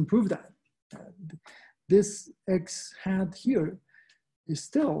we need to improve that. This x hat here is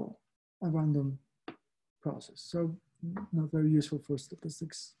still a random process. So not very useful for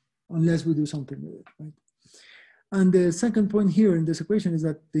statistics unless we do something with it, right? And the second point here in this equation is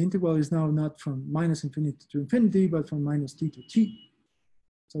that the integral is now not from -infinity to infinity, but from -t to t.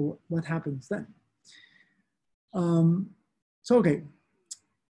 So what happens then? So okay,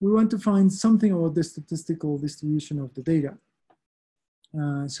 we want to find something about the statistical distribution of the data.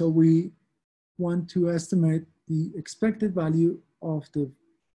 So we want to estimate the expected value of the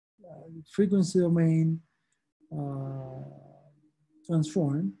frequency domain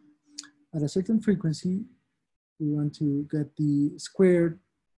transform at a certain frequency, we want to get the square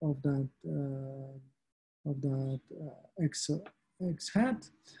of that x hat,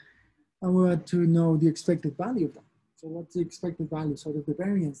 and we want to know the expected value of that. So what's the expected value? Sort of the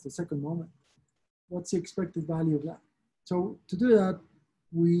variance, the second moment. What's the expected value of that? So to do that,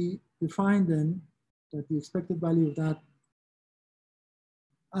 we define then that the expected value of that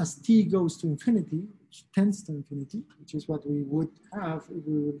as t goes to infinity, which tends to infinity, which is what we would have if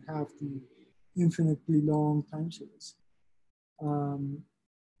we would have the infinitely long time series.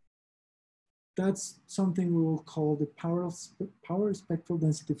 That's something we will call the power spectral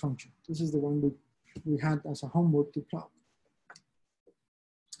density function. This is the one we had as a homework to plot.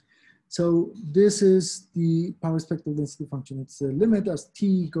 So this is the power spectral density function. It's the limit as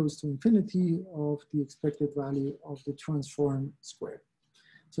t goes to infinity of the expected value of the transform squared.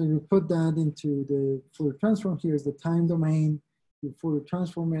 So you put that into the Fourier transform. Here's the time domain. You Fourier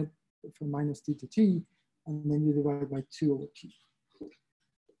transform it from minus t to t, and then you divide by 2 over t.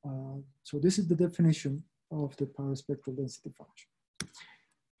 So this is the definition of the power spectral density function.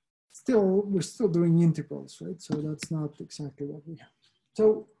 Still, we're still doing integrals, right? So that's not exactly what we have.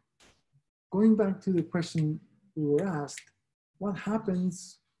 So going back to the question we were asked, what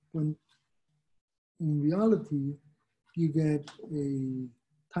happens when in reality you get a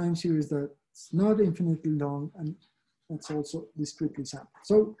time series that's not infinitely long and that's also discretely sampled?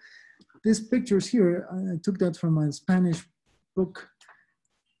 So these pictures here, I took that from a Spanish book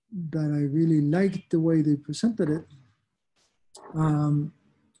that I really liked the way they presented it.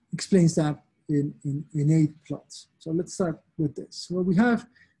 Explains that in 8 plots. So let's start with this. Well, we have,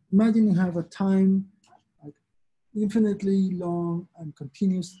 imagine you have a time like infinitely long and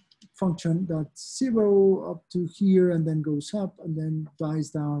continuous function that's 0 up to here and then goes up and then dies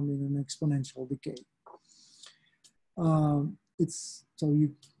down in an exponential decay. It's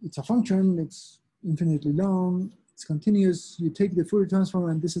a function, it's infinitely long, it's continuous. You take the Fourier transform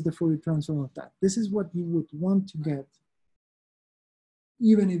and this is the Fourier transform of that. This is what you would want to get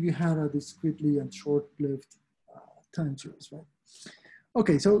even if you had a discretely and short-lived time series, right?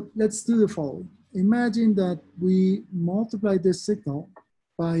 Okay, so let's do the following. Imagine that we multiply this signal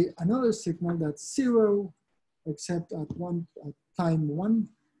by another signal that's 0, except at time 1,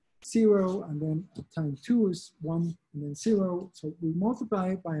 0, and then at time 2 is 1, and then 0. So we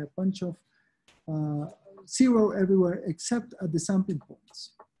multiply by a bunch of 0 everywhere except at the sampling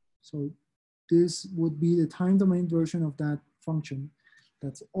points. So this would be the time domain version of that function.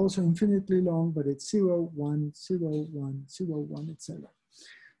 That's also infinitely long, but it's 0, 1, 0, 1, 0, 1, etc.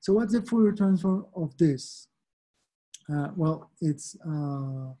 So what's the Fourier transform of this? Well, it's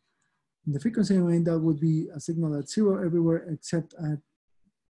in the frequency domain, that would be a signal at 0 everywhere except at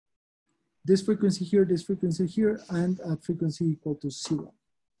this frequency here, and at frequency equal to 0.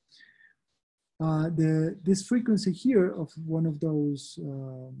 This frequency here of one of those,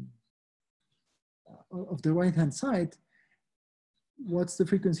 of the right-hand side, what's the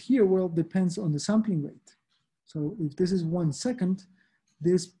frequency here? Well, it depends on the sampling rate. So if this is 1 second,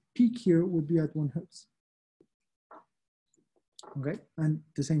 this peak here would be at 1 hertz. Okay, and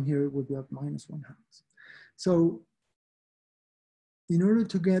the same here would be at -1 hertz. So in order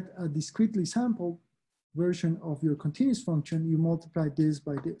to get a discretely sampled version of your continuous function, you multiply this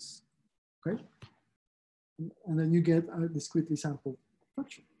by this, okay? And then you get a discretely sampled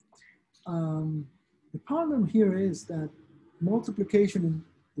function. The problem here is that multiplication in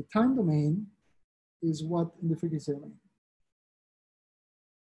the time domain is what in the frequency domain.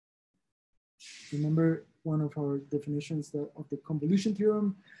 Remember one of our definitions of the convolution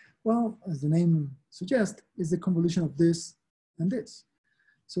theorem? Well, as the name suggests, is the convolution of this and this.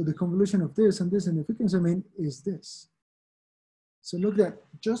 So the convolution of this and this in the frequency domain is this. So look at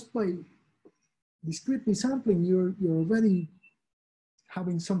just by discretely sampling, you're already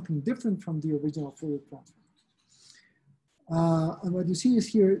having something different from the original Fourier transform. And what you see is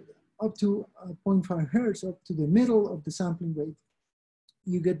here, up to 0.5 hertz, up to the middle of the sampling rate,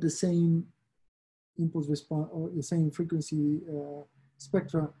 you get the same impulse response or the same frequency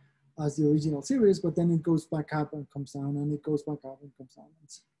spectra as the original series, but then it goes back up and comes down, and it goes back up and comes down,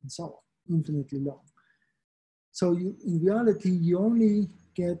 and so on, infinitely long. So in reality, you only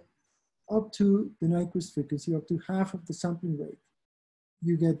get up to the Nyquist frequency, up to half of the sampling rate.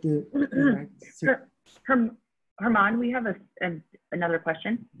 You get the Herman, we have another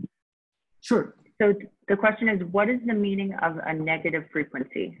question. Sure. So the question is, what is the meaning of a negative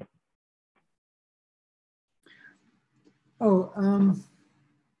frequency? Oh,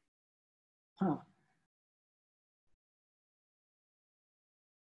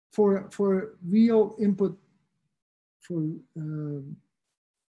 For real input, for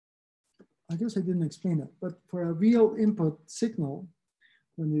I guess I didn't explain it, but for a real input signal,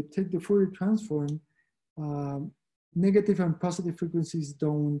 when you take the Fourier transform, negative and positive frequencies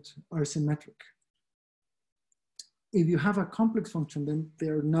are symmetric. If you have a complex function, then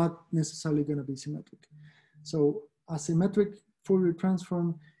they're not necessarily going to be symmetric. So a symmetric Fourier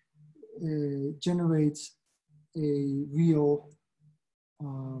transform generates a real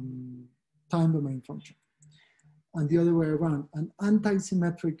time domain function. And the other way around, an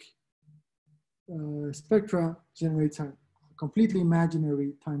anti-symmetric spectra generates a completely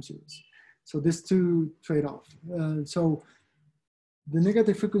imaginary time series. So these two trade off. So the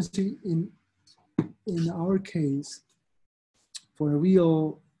negative frequency in our case for a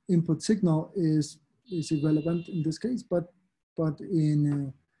real input signal is irrelevant in this case, but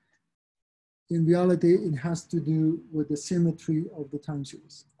in reality, it has to do with the symmetry of the time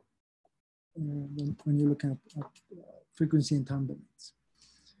series when you look at frequency and time domains.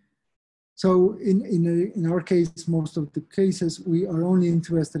 So in our case, most of the cases, we are only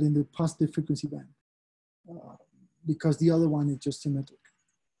interested in the positive frequency band because the other one is just symmetric.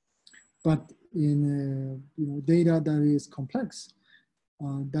 But in data that is complex,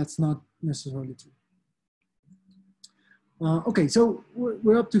 that's not necessarily true. Okay, so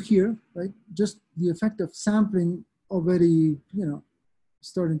we're up to here, right? Just the effect of sampling already,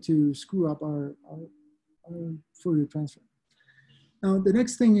 starting to screw up our Fourier transform. Now, the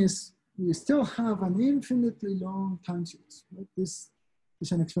next thing is we still have an infinitely long time series. Right? This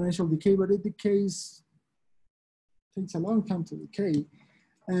is an exponential decay, but it takes a long time to decay,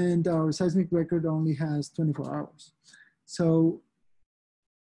 and our seismic record only has 24 hours. So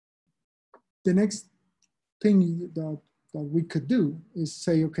the next thing that we could do is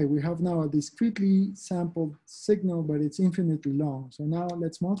say, okay, we have now a discretely sampled signal, but it's infinitely long. So now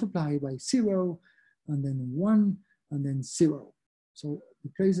let's multiply by 0, and then 1, and then 0. So the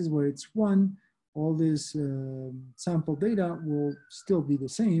places where it's 1, all this sample data will still be the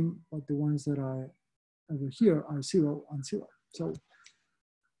same, but the ones that are over here are 0 and 0. So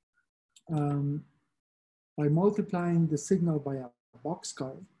by multiplying the signal by a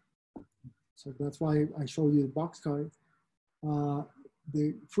boxcar, so that's why I showed you the boxcar,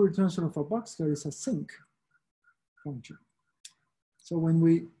 the Fourier transform of a boxcar is a sinc function. So when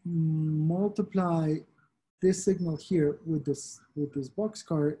we multiply this signal here with this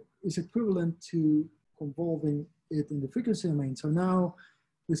boxcar, is equivalent to convolving it in the frequency domain. So now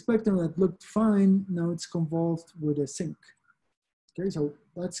the spectrum that looked fine, now it's convolved with a sinc. Okay, so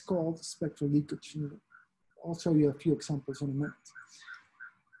that's called spectral leakage. I'll show you a few examples in a minute.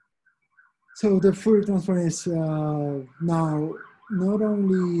 So the Fourier transform is now not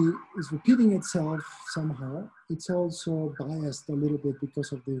only is repeating itself somehow, it's also biased a little bit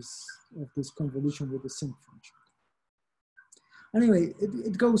because of this convolution with the sinc function. Anyway,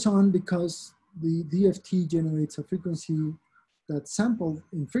 it goes on because the DFT generates a frequency that's sampled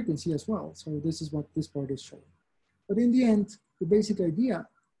in frequency as well. So this is what this part is showing. But in the end, the basic idea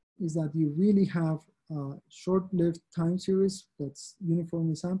is that you really have a short-lived time series that's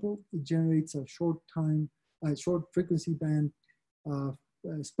uniformly sampled. It generates a short frequency band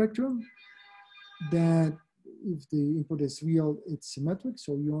spectrum that, if the input is real, it's symmetric.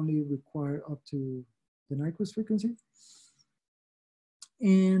 So you only require up to the Nyquist frequency.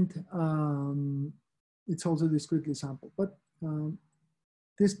 And it's also discretely sampled. But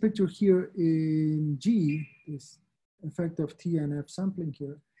this picture here in G, this effect of T and F sampling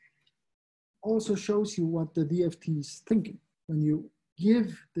here, also shows you what the DFT is thinking. When you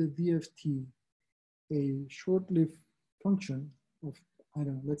give the DFT a short-lived function of, I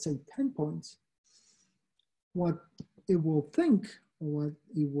don't know, let's say 10 points, what it will think or what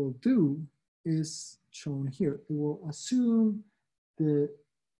it will do is shown here. It will assume the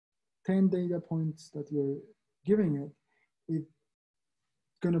 10 data points that you're giving it, it's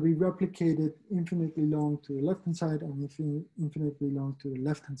going to be replicated infinitely long to the left-hand side and infinitely long to the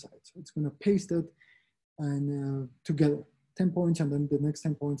left-hand side. So it's going to paste it and together, 10 points and then the next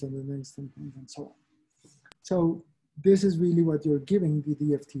 10 points and the next 10 points and so on. So this is really what you're giving the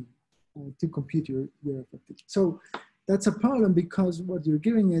DFT to compute your FFT. So that's a problem because what you're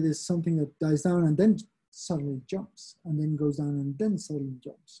giving it is something that dies down and then suddenly jumps and then goes down and then suddenly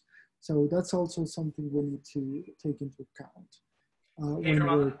jumps. So that's also something we need to take into account when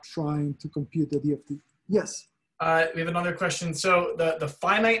we're trying to compute the DFT. Yes? We have another question. So the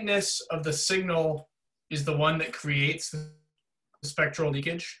finiteness of the signal is the one that creates the spectral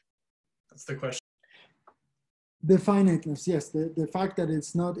leakage? That's the question. The finiteness, yes. The fact that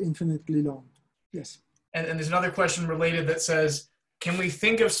it's not infinitely long. Yes. And there's another question related that says, can we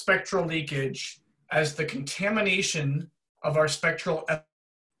think of spectral leakage as the contamination of our spectral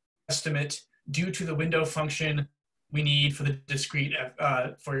estimate due to the window function we need for the discrete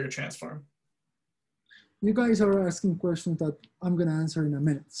Fourier transform? You guys are asking questions that I'm going to answer in a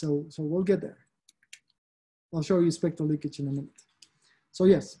minute, so we'll get there. I'll show you spectral leakage in a minute. So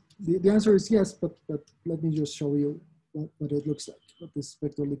yes, the answer is yes, but let me just show you what it looks like, what this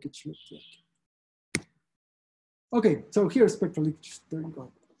spectral leakage looks like. Okay, so here's spectral leakage. There you go.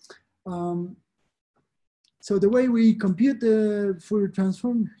 So the way we compute the Fourier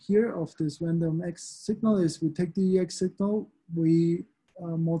transform here of this random X signal is we take the X signal, we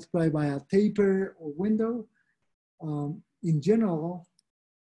multiply by a taper or window. In general,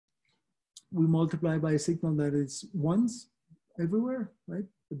 we multiply by a signal that is ones everywhere, right?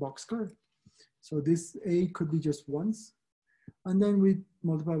 The boxcar. So this A could be just ones. And then we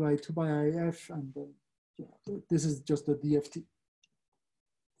multiply by 2 pi IF, and this is just the DFT.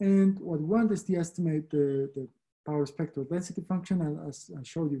 And what we want is to estimate the power spectral density function. And as I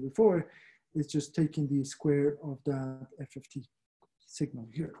showed you before, it's just taking the square of that FFT signal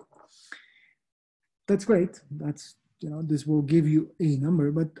here. That's great. That's, this will give you a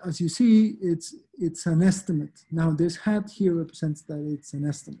number, but as you see, it's an estimate. Now this hat here represents that it's an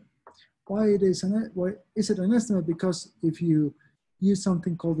estimate. Why is it an estimate? Because if you use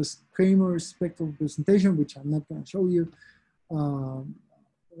something called the Kramer spectral representation, which I'm not going to show you,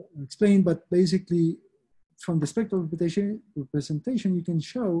 explain, but basically from the spectral representation, you can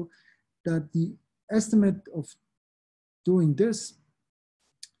show that the estimate of doing this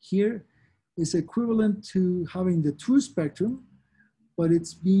here is equivalent to having the true spectrum, but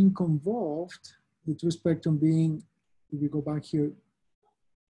it's being convolved, the true spectrum being, if you go back here,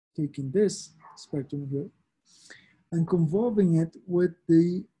 taking this spectrum here, and convolving it with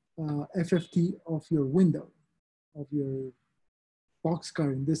the FFT of your window, of your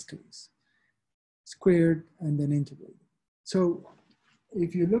boxcar in this case, squared and then integrated. So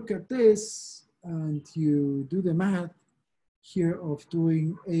if you look at this and you do the math here of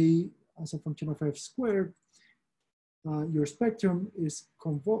doing A as a function of F squared, your spectrum is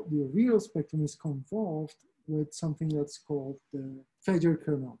convolved, your real spectrum is convolved with something that's called the Fedger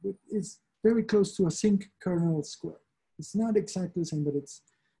kernel. It's very close to a sinc kernel square. It's not exactly the same, but it's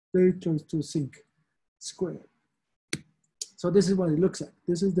very close to sinc square. So this is what it looks like.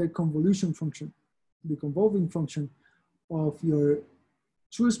 This is the convolution function, the convolving function of your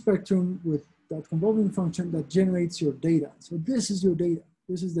true spectrum with that convolving function that generates your data. So this is your data.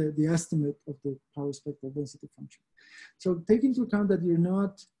 This is the estimate of the power spectral density function. So take into account that you're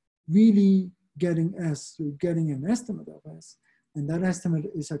not really getting S, you're getting an estimate of S, and that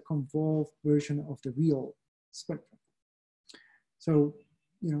estimate is a convolved version of the real spectrum. So,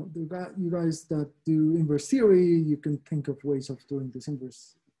 you guys that do inverse theory, you can think of ways of doing this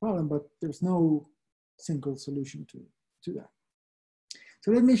inverse problem, but there's no single solution to that.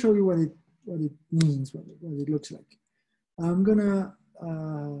 So let me show you what it means, what it looks like. I'm gonna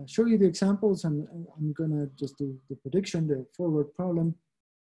show you the examples, and I'm gonna just do the prediction, the forward problem.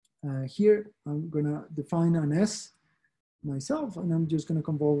 Here, I'm gonna define an S myself, and I'm just gonna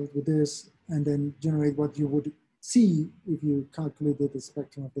convolve it with this, and then generate what you would see if you calculated the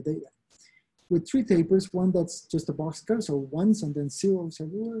spectrum of the data. With 3 tapers, one that's just a boxcar, so ones and then zeros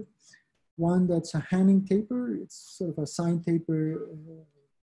everywhere. One that's a Hanning taper, it's sort of a sine taper,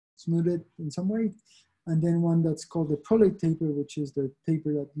 smoothed in some way. And then one that's called the prolate taper, which is the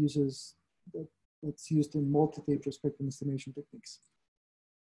taper that that's used in multi-taper spectrum estimation techniques.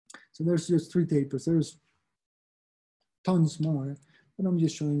 So there's just 3 tapers. There's tons more, but I'm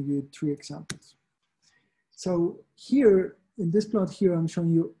just showing you 3 examples. So here, in this plot here, I'm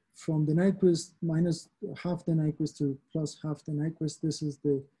showing you from the Nyquist minus half the Nyquist to plus half the Nyquist. This is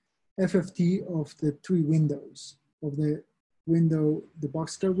the FFT of the 3 windows. Of the window, the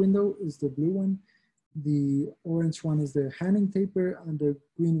boxcar window is the blue one. The orange one is the Hanning taper, and the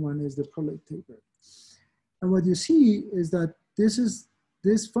green one is the prolate taper. And what you see is that these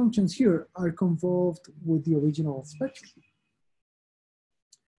functions here are convolved with the original spectrum.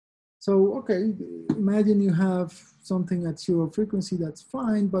 So, okay, imagine you have something at 0 frequency, that's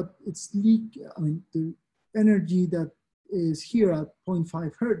fine, but it's the energy that is here at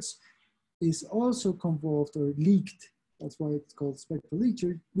 0.5 hertz is also convolved or leaked, that's why it's called spectral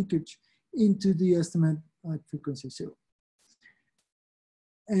leakage, into the estimate at frequency 0.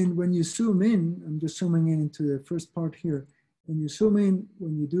 And when you zoom in, I'm just zooming in into the first part here, when you zoom in,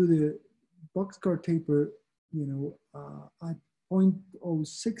 when you do the boxcar taper, at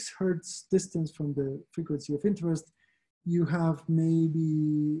 0.06 hertz distance from the frequency of interest, you have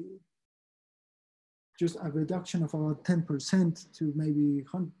maybe just a reduction of about 10% to maybe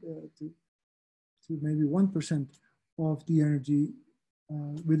 1% of the energy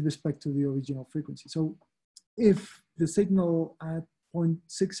with respect to the original frequency. So if the signal at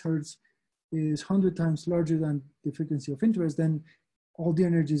 0.6 hertz is 100 times larger than the frequency of interest, then all the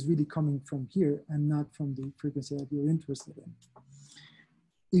energy is really coming from here and not from the frequency that you're interested in.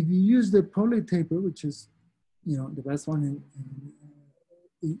 If you use the Pauly taper, which is, you know, the best one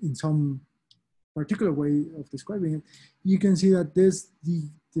in some particular way of describing it, you can see that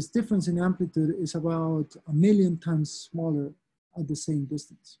this difference in amplitude is about 1,000,000 times smaller at the same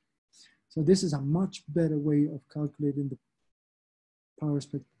distance. So this is a much better way of calculating the power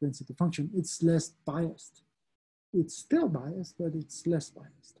spectral density function. It's less biased. It's still biased, but it's less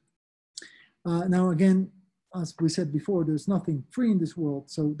biased. Now again, as we said before, there's nothing free in this world.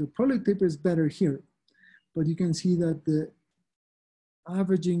 So the Pauly taper is better here, but you can see that the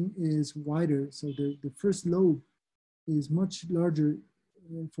averaging is wider. So the first lobe is much larger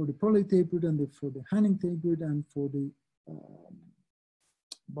for the Pauly taper than for the Hanning taper and for the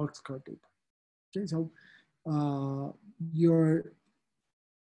boxcar taper. Okay, so you're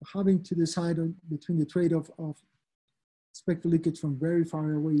having to decide between the trade-off of spectral leakage from very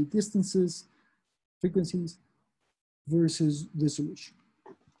far away distances, frequencies, versus resolution.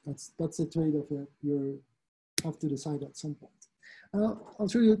 That's the trade-off that you have to decide at some point. I'll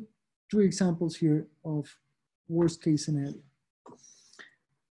show you 3 examples here of worst case scenario.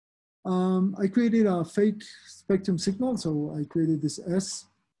 I created a fake spectrum signal. So I created this S,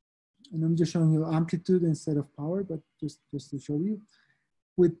 and I'm just showing you amplitude instead of power, but just to show you,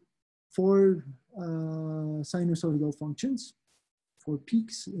 with 4 sinusoidal functions, 4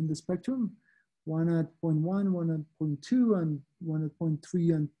 peaks in the spectrum, one at 0.1, one at 0.2, and one at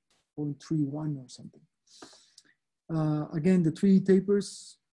 0.3 and 0.31 or something. Again, the 3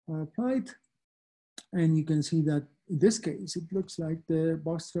 tapers are applied, and you can see that in this case, it looks like the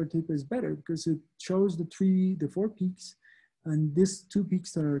boxcar taper is better because it shows the 4 peaks, and these 2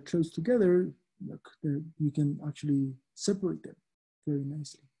 peaks that are close together, look, you can actually separate them very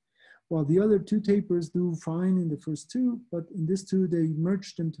nicely. While the other 2 tapers do fine in the first 2, but in this 2, they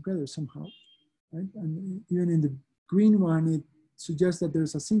merge them together somehow, right? And even in the green one, it suggests that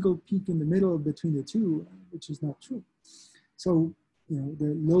there's a single peak in the middle between the 2, which is not true. So, you know,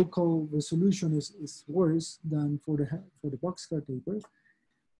 the local resolution is worse than for the boxcar taper.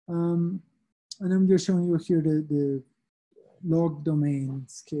 And I'm just showing you here the log domain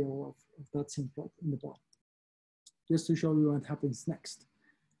scale of that same plot in the bottom, just to show you what happens next.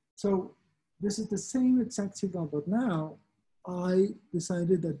 So this is the same exact signal, but now I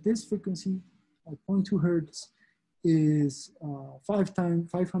decided that this frequency at 0.2 hertz is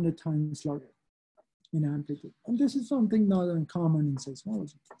 500 times larger in amplitude. And this is something not uncommon in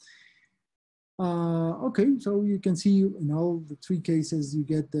seismology. Okay, so you can see in all the 3 cases, you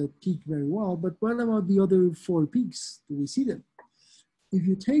get the peak very well, but what about the other 4 peaks? Do we see them? If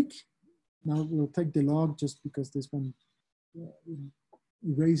you take, now we'll take the log just because this one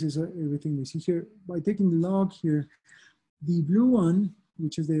erases everything we see here. By taking the log here, the blue one,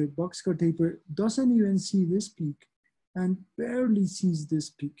 which is the boxcar taper, doesn't even see this peak and barely sees this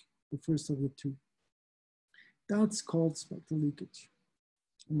peak, the first of the 2. That's called spectral leakage.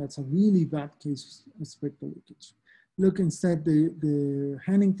 And that's a really bad case of spectral leakage. Look, instead, the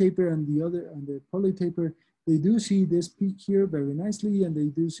Hanning taper and the Pauly taper, they do see this peak here very nicely, and they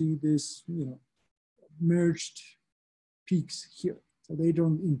do see this, you know, merged peaks here. So they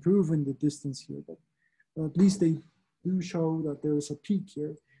don't improve in the distance here, but at least they do show that there is a peak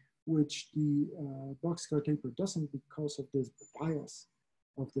here, which the boxcar taper doesn't because of this bias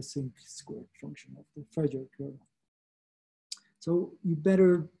of the sinc squared function of the Frederick curve. So you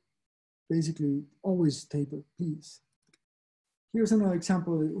better basically always taper, please. Here's another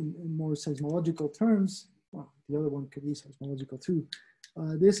example in more seismological terms. Well, the other one could be seismological too.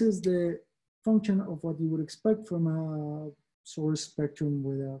 This is the function of what you would expect from a source spectrum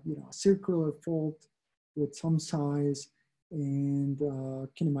with a circular fault with some size and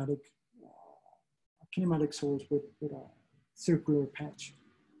kinematic source with a circular patch.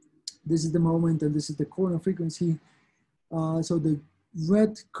 This is the moment and this is the corner frequency. So the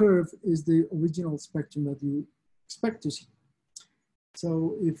red curve is the original spectrum that you expect to see.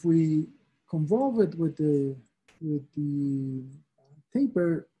 So if we convolve it with the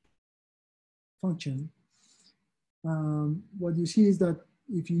taper function, what you see is that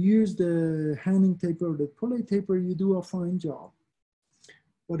if you use the Hanning taper or the Pauly taper, you do a fine job.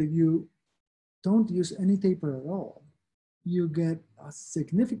 But if you don't use any taper at all, you get a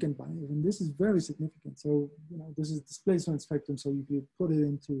significant bias, and this is very significant. So, you know, this is displacement spectrum. So if you put it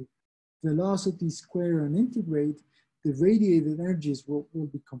into velocity, square, and integrate, the radiated energies will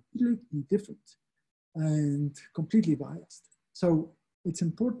be completely different and completely biased. So it's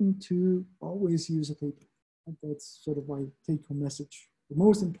important to always use a taper. And that's sort of my take-home message, the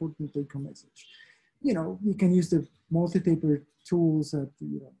most important take-home message. You know, you can use the multi-taper tools that,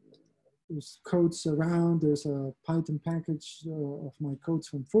 you know, there's codes around. There's a Python package of my codes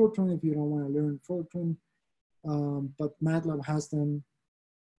from Fortran if you don't want to learn Fortran. But MATLAB has them.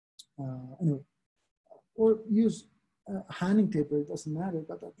 Anyway, or use a handing taper, it doesn't matter,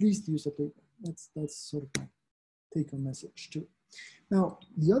 but at least use a taper. That's sort of my take-home message too. Now,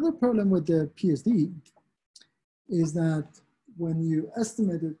 the other problem with the PSD is that when you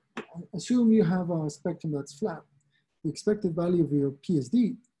estimate it, assume you have a spectrum that's flat, the expected value of your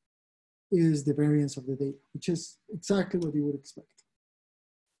PSD is the variance of the data, which is exactly what you would expect.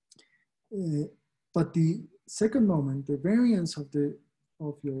 But the second moment, the variance of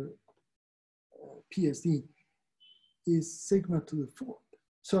your PSD is sigma to the fourth.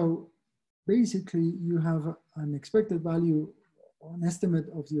 So basically you have an expected value, an estimate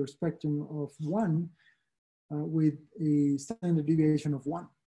of your spectrum of 1 with a standard deviation of 1.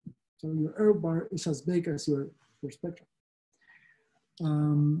 So your error bar is as big as your spectrum.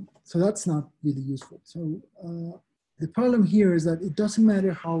 So that's not really useful. So the problem here is that it doesn't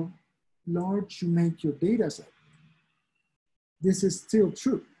matter how large you make your data set. This is still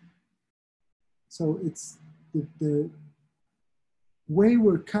true. So it's the way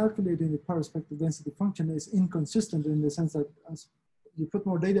we're calculating the power spectral density function is inconsistent in the sense that as you put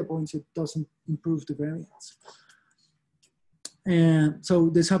more data points, it doesn't improve the variance. And so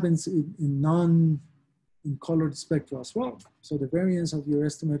this happens in colored spectra as well. So the variance of your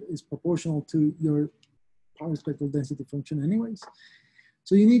estimate is proportional to your power spectral density function anyways.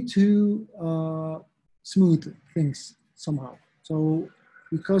 So you need to smooth things somehow. So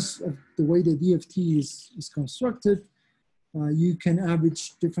because of the way the DFT is constructed, you can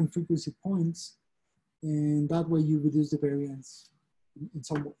average different frequency points, and that way you reduce the variance in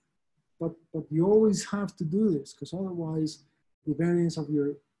some way. But you always have to do this, because otherwise the variance of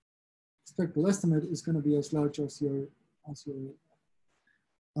your spectral estimate is going to be as large as your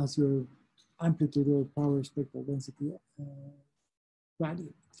amplitude or power spectral density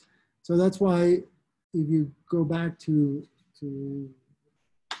value. So that's why if you go back to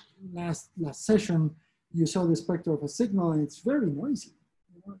last session, you saw the spectra of a signal, and it's very noisy.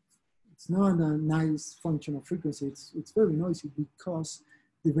 You know, it's not a nice function of frequency. It's very noisy because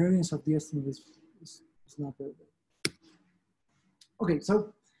the variance of the estimate is not very good. Okay,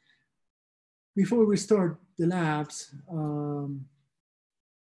 so before we start the labs,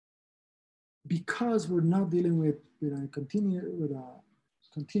 because we're not dealing with a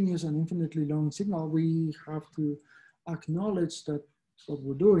continuous and infinitely long signal, we have to acknowledge that what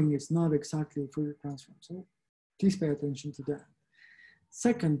we're doing is not exactly a Fourier transform. So please pay attention to that.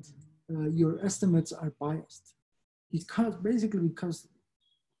 Second, your estimates are biased because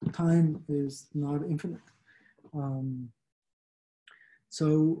time is not infinite.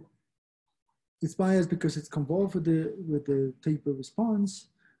 So it's biased because it's convolved with the taper response.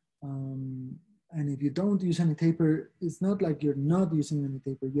 And if you don't use any taper, it's not like you're not using any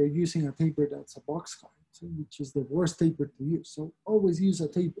taper. You're using a taper that's a boxcar, which is the worst taper to use. So always use a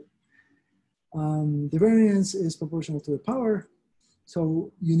taper. The variance is proportional to the power.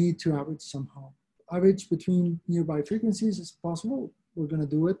 So you need to average somehow. Average between nearby frequencies is possible. We're going to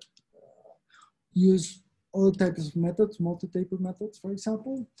do it. Use all types of methods, multi-taper methods, for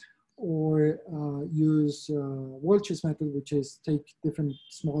example, or use Walsh's method, which is take different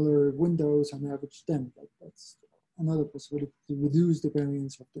smaller windows and average them. That's another possibility to reduce the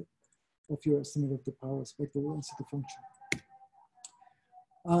variance of your estimate of the power spectral density function.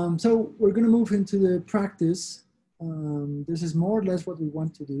 So we're going to move into the practice. This is more or less what we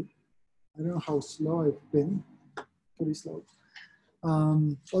want to do. I don't know how slow I've been, pretty slow.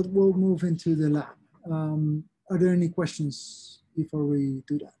 But we'll move into the lab. Are there any questions before we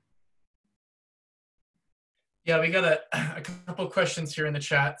do that? Yeah, we got a couple of questions here in the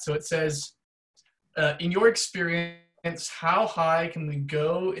chat. So it says, in your experience, how high can we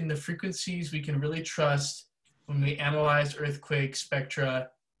go in the frequencies we can really trust when we analyze earthquake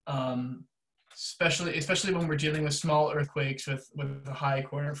spectra, especially when we're dealing with small earthquakes with a high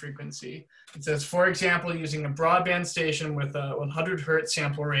corner frequency? It says, for example, using a broadband station with a 100 hertz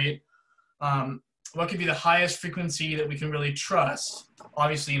sample rate, what could be the highest frequency that we can really trust?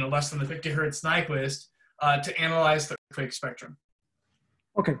 Obviously, less than the 50 hertz Nyquist, to analyze the earthquake spectrum.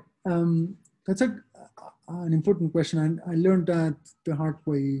 Okay, that's an important question. I learned that the hard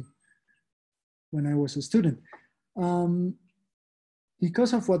way when I was a student.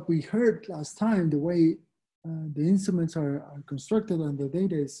 Because of what we heard last time, the way the instruments are constructed and the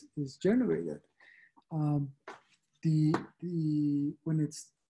data is generated, when it's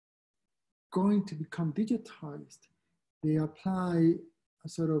going to become digitized, they apply a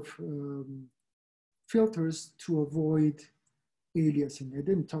sort of filters to avoid aliasing. I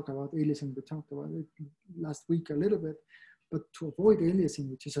didn't talk about aliasing, we talked about it last week a little bit, but to avoid aliasing,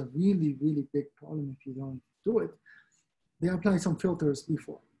 which is a really, really big problem if you don't do it, they apply some filters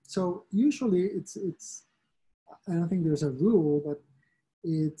before. So usually it's I don't think there's a rule, but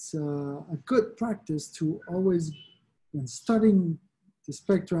it's a good practice to always, when studying the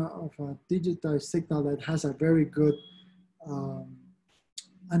spectra of a digitized signal that has a very good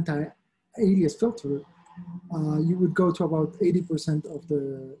anti-alias filter, you would go to about 80% of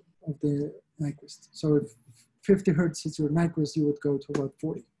the Nyquist. So if 50 Hertz is your Nyquist, you would go to about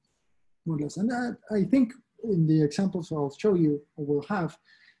 40, more or less. And that, I think in the examples I'll show you or will have,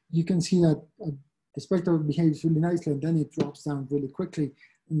 you can see that the spectrum behaves really nicely and then it drops down really quickly.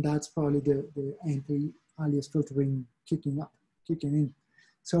 And that's probably the anti-alias filtering kicking in.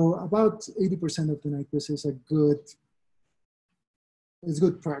 So about 80% of the Nyquist is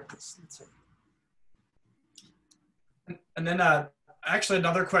good practice, let's say. And then actually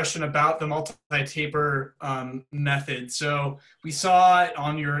another question about the multi-taper method. So we saw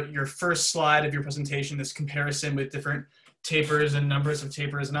on your first slide of your presentation, this comparison with different tapers and numbers of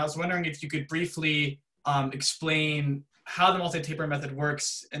tapers. And I was wondering if you could briefly explain how the multi-taper method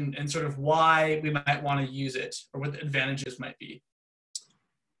works and sort of why we might want to use it or what the advantages might be.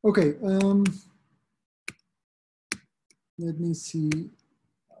 Okay, let me see.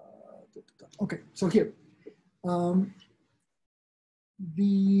 Okay, so here.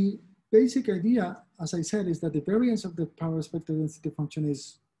 The basic idea, as I said, is that the variance of the power spectral density function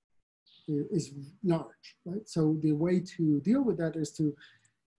is large, right? So the way to deal with that is to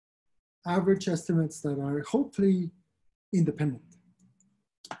average estimates that are hopefully independent.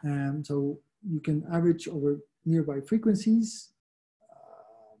 So you can average over nearby frequencies.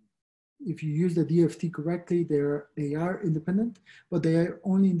 If you use the DFT correctly, they are independent, but they are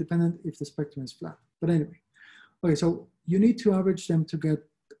only independent if the spectrum is flat. But anyway, okay, so you need to average them to get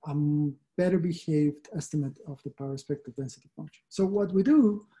a better behaved estimate of the power spectral density function. So what we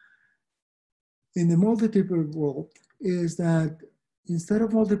do in the multi-taper world is that instead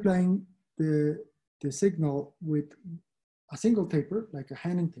of multiplying the signal with a single taper, like a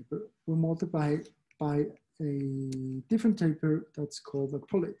Hanning taper, we multiply by a different taper that's called a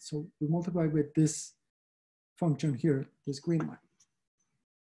pulley. So we multiply with this function here, this green one.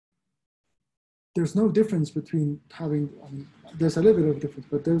 There's no difference between having, there's a little bit of difference,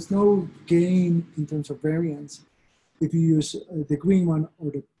 but there's no gain in terms of variance if you use the green one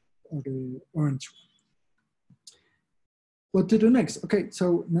or the orange one. What to do next? Okay,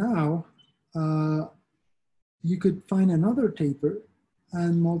 so now you could find another taper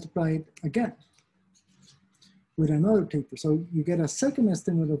and multiply it again with another taper. So you get a second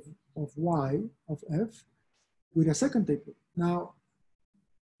estimate of Y, of F, with a second taper. Now,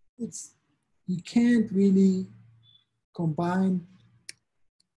 you can't really combine,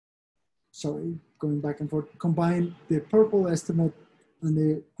 sorry, going back and forth, combine the purple estimate and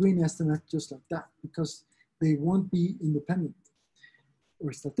the green estimate just like that, because they won't be independent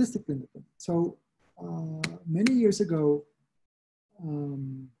or statistically independent. So many years ago,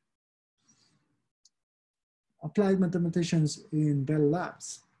 applied mathematicians in Bell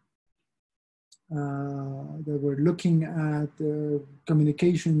Labs, they were looking at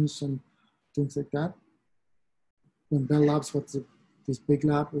communications and things like that. When Bell Labs was this big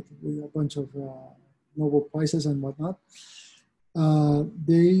lab with a bunch of Nobel Prizes and whatnot,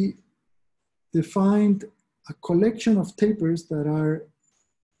 they defined a collection of tapers that are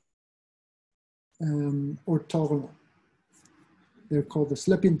orthogonal. They're called the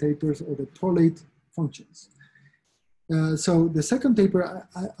Slepian tapers or the tollate functions. So the second taper,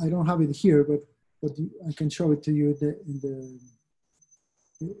 I don't have it here, but I can show it to you in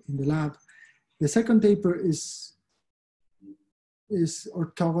the lab. The second taper is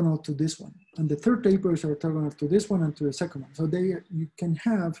orthogonal to this one, and the third taper is orthogonal to this one and to the second one. So you can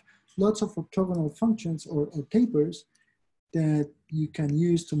have lots of orthogonal functions or tapers that you can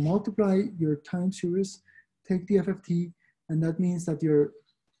use to multiply your time series, take the FFT, and that means that your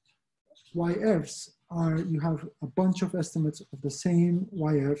YFs you have a bunch of estimates of the same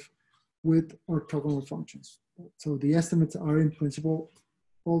YF with orthogonal functions. So the estimates are in principle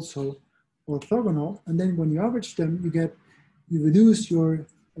also orthogonal, and then when you average them, you reduce your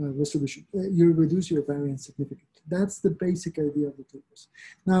distribution, you reduce your variance significantly. That's the basic idea of the tapers.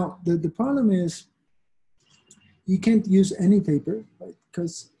 Now, the problem is you can't use any taper, right?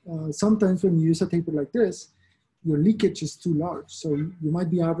 Because sometimes when you use a taper like this, your leakage is too large. So you might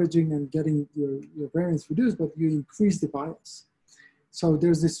be averaging and getting your variance reduced, but you increase the bias. So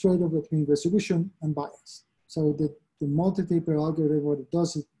there's this trade-off between resolution and bias. So the multi-taper algorithm, what it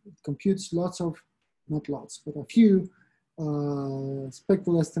does is it computes lots of, not lots, but a few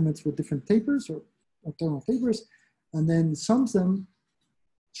spectral estimates with different tapers or octagonal tapers, and then sums them,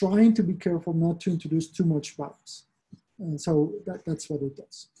 trying to be careful not to introduce too much bias. And so that's what it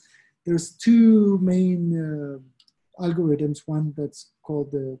does. There's two main algorithms. One that's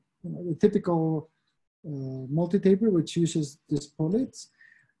called the typical multi-taper, which uses dispollates.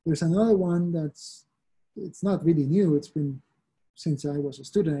 There's another one it's not really new. It's been since I was a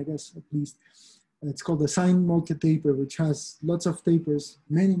student, I guess, at least. It's called the sine multi-taper, which has lots of tapers,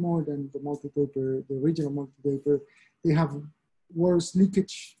 many more than the multi-taper, the original multi-taper. They have worse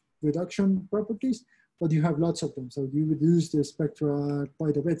leakage reduction properties, but you have lots of them. So you reduce the spectra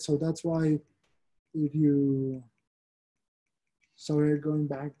quite a bit. So that's why if you, sorry, going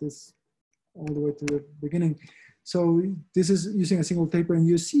back this all the way to the beginning. So this is using a single taper, and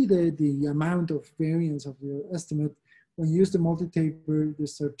you see the amount of variance of your estimate. When you use the multi-taper,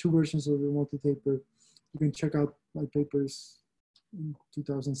 there's two versions of the multi-taper. You can check out my papers in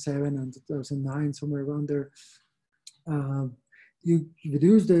 2007 and 2009, somewhere around there. You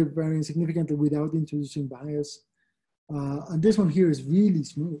reduce the variance significantly without introducing bias. And this one here is really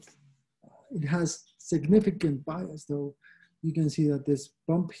smooth. It has significant bias, though. You can see that this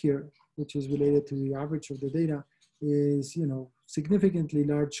bump here, which is related to the average of the data, is significantly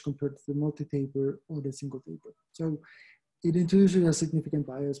large compared to the multi-taper or the single taper. So it introduces a significant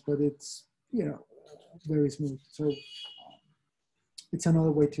bias, but it's very smooth. So it's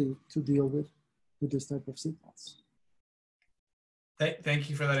another way to deal with this type of signals. Thank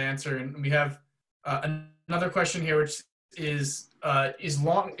you for that answer. And we have another question here, which is a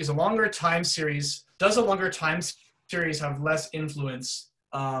longer time series, does a longer time series have less influence?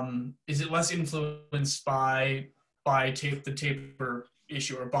 Is it less influenced by the taper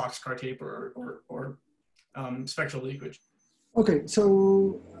issue or boxcar taper or spectral leakage? Okay,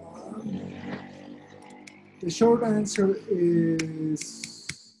 so the short answer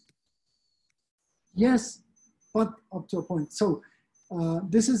is yes, but up to a point. So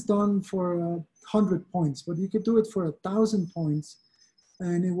this is done for 100 points, but you could do it for 1,000 points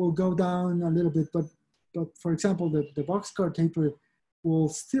and it will go down a little bit. But for example, the boxcar taper will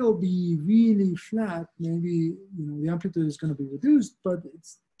still be really flat. Maybe the amplitude is going to be reduced, but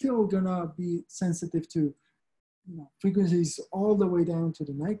it's still going to be sensitive to frequencies all the way down to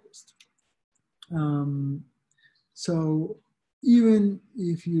the Nyquist. So even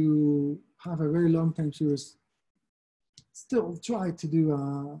if you have a very long time series, still try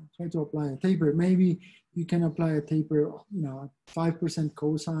to apply a taper. Maybe you can apply a taper, 5%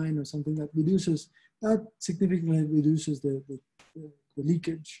 cosine or something that significantly reduces the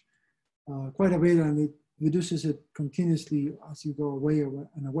leakage quite a bit, and it reduces it continuously as you go away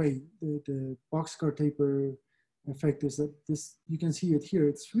and away. The boxcar taper effect is that you can see it here,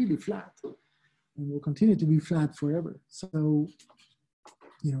 it's really flat and will continue to be flat forever. So,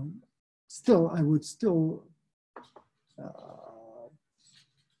 I would still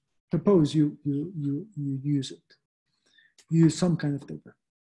propose you use it. Use some kind of taper.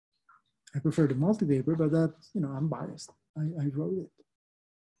 I prefer the multi-taper, but that, I'm biased. I wrote it.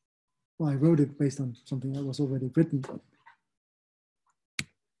 Well, I wrote it based on something that was already written, but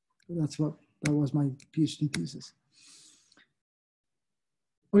that was my PhD thesis.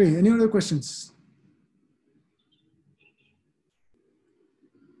 Okay, any other questions?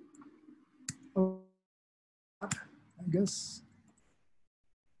 I guess.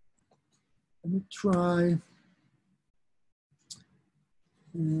 Let me try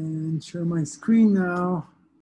and share my screen now.